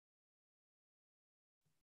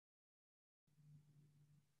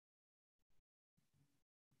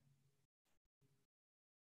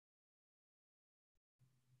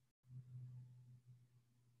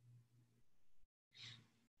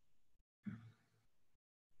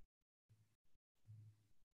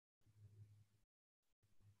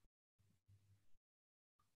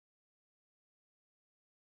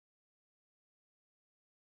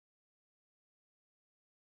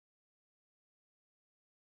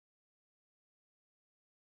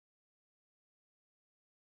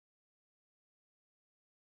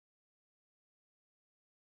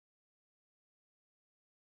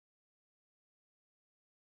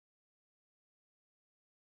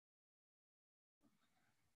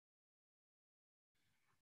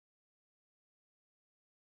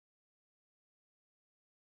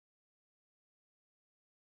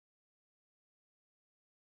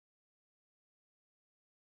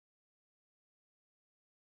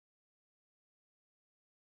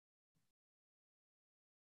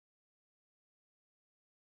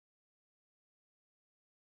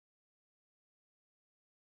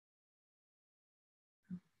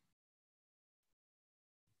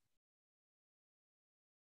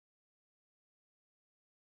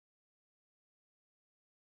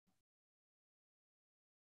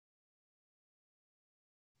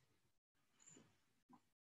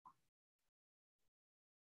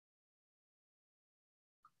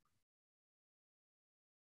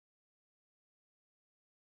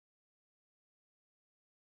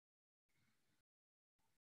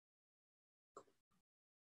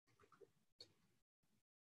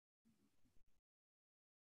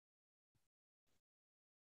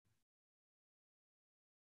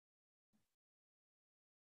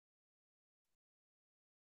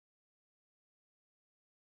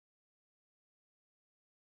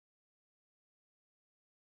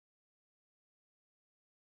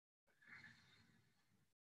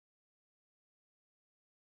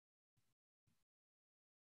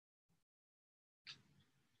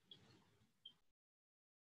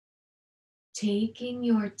 Taking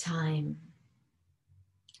your time,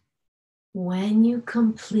 when you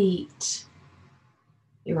complete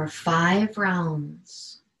your 5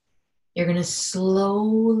 rounds, you're going to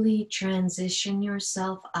slowly transition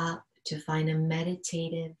yourself up to find a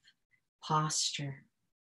meditative posture.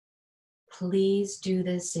 Please do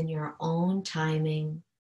this in your own timing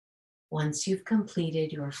once you've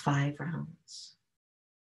completed your 5 rounds.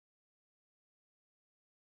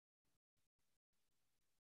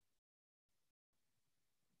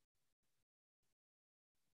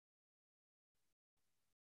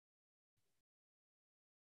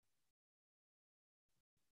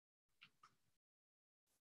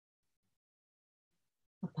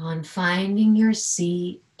 Upon finding your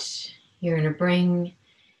seat, you're going to bring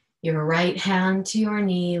your right hand to your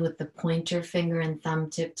knee with the pointer finger and thumb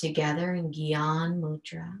tip together in Gyan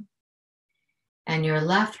Mudra. And your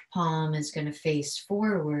left palm is going to face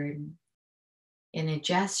forward in a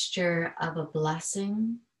gesture of a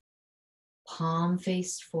blessing, palm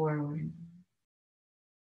faced forward.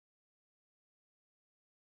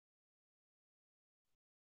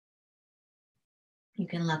 You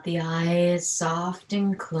can let the eyes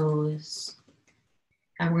soften close.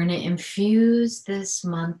 And we're going to infuse this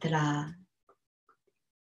mantra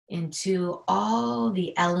into all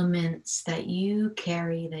the elements that you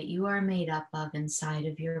carry, that you are made up of inside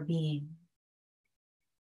of your being.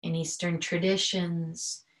 In Eastern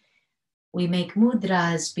traditions, we make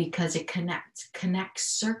mudras because it connects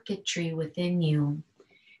circuitry within you,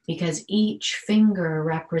 because each finger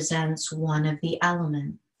represents one of the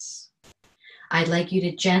elements. I'd like you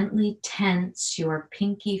to gently tense your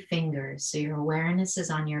pinky fingers, so your awareness is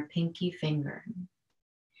on your pinky finger.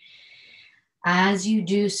 As you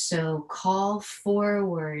do so, call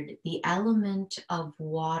forward the element of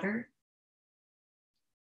water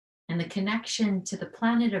and the connection to the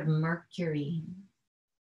planet of Mercury.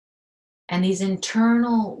 And these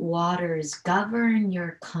internal waters govern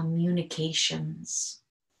your communications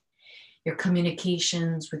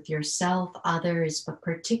with yourself, others, but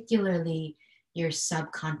particularly your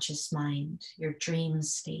subconscious mind, your dream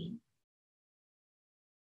state.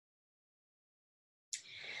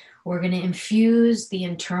 We're going to infuse the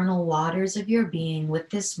internal waters of your being with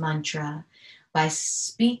this mantra by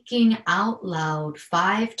speaking out loud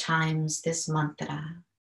 5 times this mantra.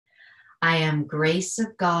 I am grace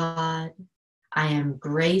of God. I am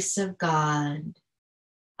grace of God.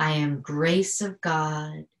 I am grace of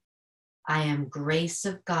God. I am grace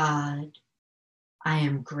of God. I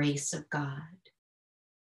am grace of God.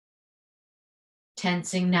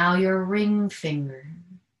 Tensing now your ring finger.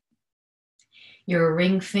 Your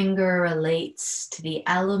ring finger relates to the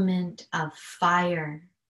element of fire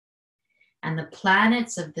and the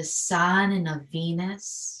planets of the Sun and of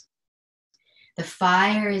Venus. The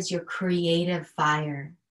fire is your creative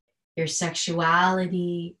fire, your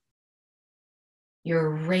sexuality, your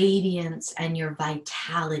radiance, and your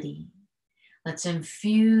vitality. Let's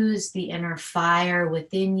infuse the inner fire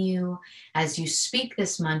within you as you speak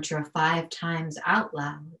this mantra 5 times out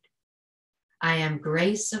loud. I am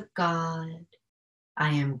grace of God.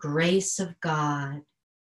 I am grace of God.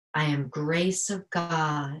 I am grace of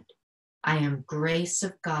God. I am grace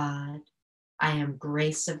of God. I am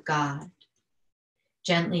grace of God.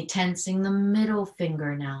 Gently tensing the middle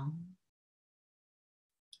finger now.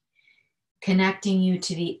 Connecting you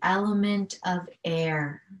to the element of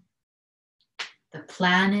air, the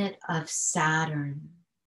planet of Saturn.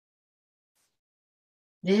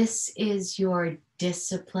 This is your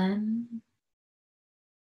discipline.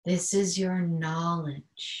 This is your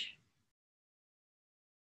knowledge.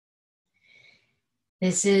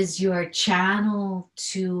 This is your channel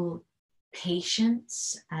to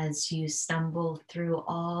patience as you stumble through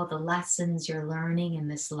all the lessons you're learning in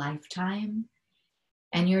this lifetime,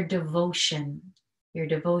 and your devotion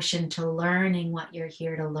to learning what you're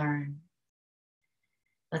here to learn.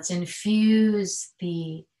 Let's infuse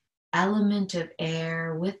the element of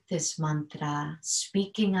air with this mantra,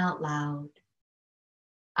 speaking out loud.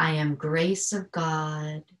 I am grace of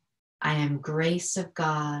God. I am grace of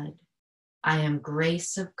God. I am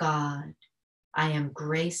grace of God. I am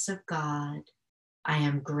grace of God. I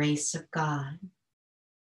am grace of God.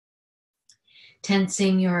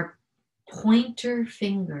 Tensing your pointer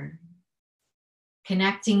finger,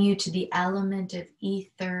 connecting you to the element of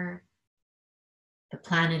ether, the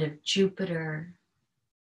planet of Jupiter.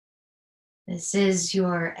 This is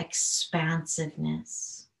your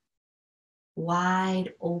expansiveness,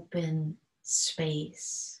 wide open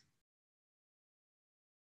space,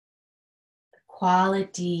 the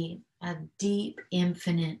quality of deep,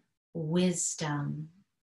 infinite wisdom,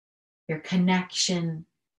 your connection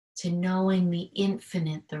to knowing the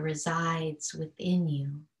infinite that resides within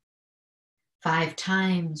you. 5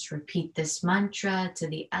 times, repeat this mantra to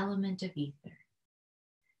the element of ether.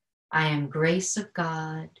 I am grace of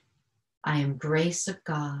God. I am grace of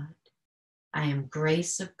God. I am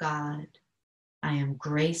grace of God. I am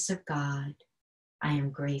grace of God. I am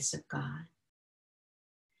grace of God.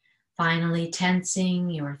 Finally, tensing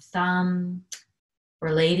your thumb,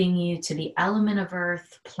 relating you to the element of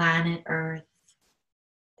earth, planet Earth.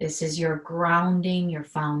 This is your grounding, your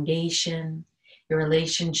foundation, your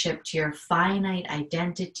relationship to your finite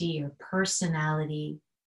identity, your personality.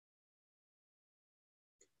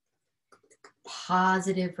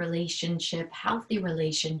 Positive relationship, healthy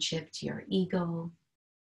relationship to your ego.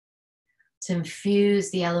 To infuse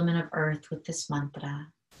the element of earth with this mantra.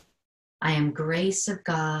 I am grace of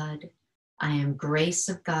God. I am grace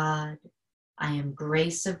of God. I am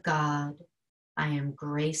grace of God. I am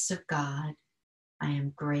grace of God. I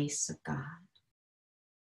am grace of God.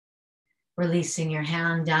 Releasing your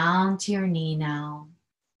hand down to your knee now.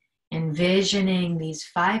 Envisioning these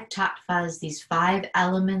 5 tattvas, these 5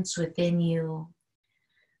 elements within you,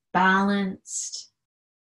 balanced,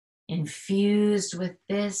 infused with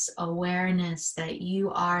this awareness that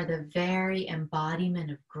you are the very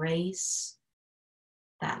embodiment of grace,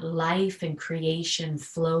 that life and creation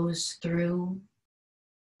flows through,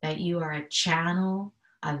 that you are a channel,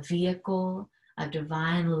 a vehicle of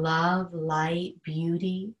divine love, light,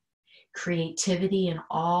 beauty, creativity in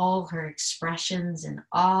all her expressions and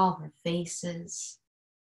all her faces.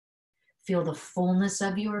 Feel the fullness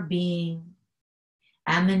of your being,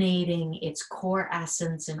 emanating its core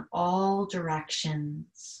essence in all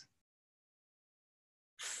directions,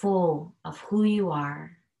 full of who you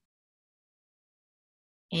are,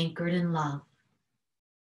 anchored in love.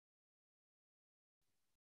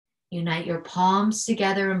 Unite your palms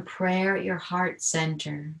together in prayer at your heart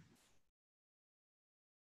center.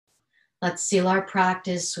 Let's seal our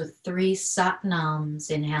practice with 3 Sat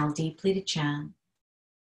Nams. Inhale deeply to chant.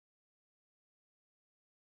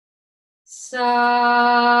 Sat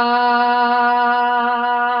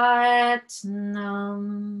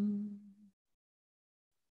Nam.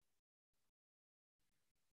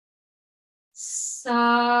 Sat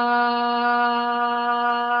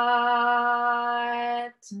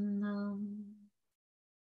Nam.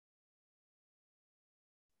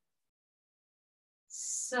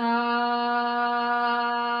 Sat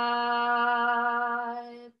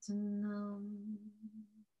Nam.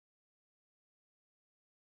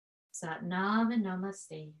 Sat Nam and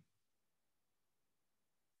Namaste.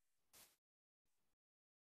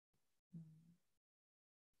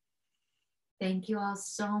 Thank you all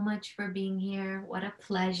so much for being here. What a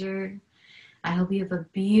pleasure. I hope you have a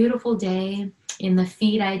beautiful day. In the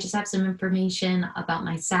feed, I just have some information about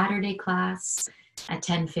my Saturday class at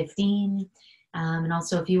 10:15. And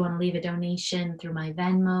also if you want to leave a donation through my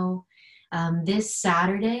Venmo. This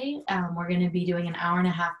Saturday, we're going to be doing an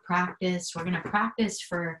 1.5-hour practice. We're going to practice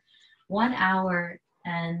for 1 hour,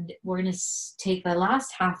 and we're going to take the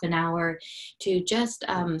last half an hour to just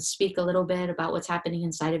speak a little bit about what's happening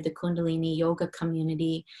inside of the Kundalini Yoga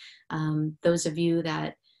community. Those of you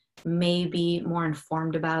that may be more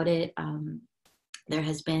informed about it, there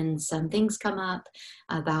has been some things come up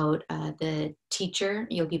about the teacher,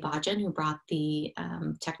 Yogi Bhajan, who brought the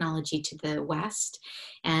technology to the West.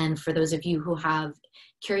 And for those of you who have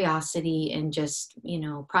curiosity and just,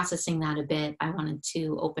 processing that a bit, I wanted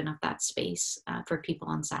to open up that space for people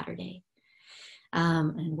on Saturday.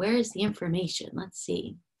 And where is the information? Let's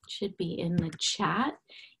see. It should be in the chat.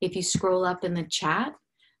 If you scroll up in the chat,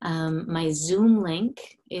 my Zoom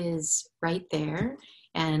link is right there.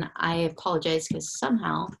 And I apologize because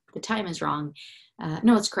somehow the time is wrong.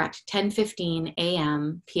 No, it's correct. 10:15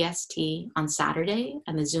 a.m. PST on Saturday.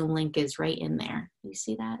 And the Zoom link is right in there. You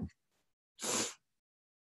see that?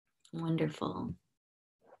 Wonderful.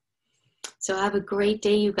 So have a great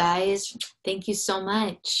day, you guys. Thank you so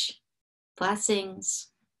much.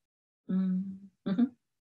 Blessings. Mm-hmm.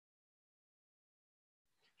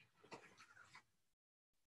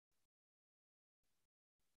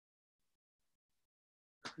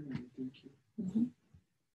 Thank you. Mm-hmm.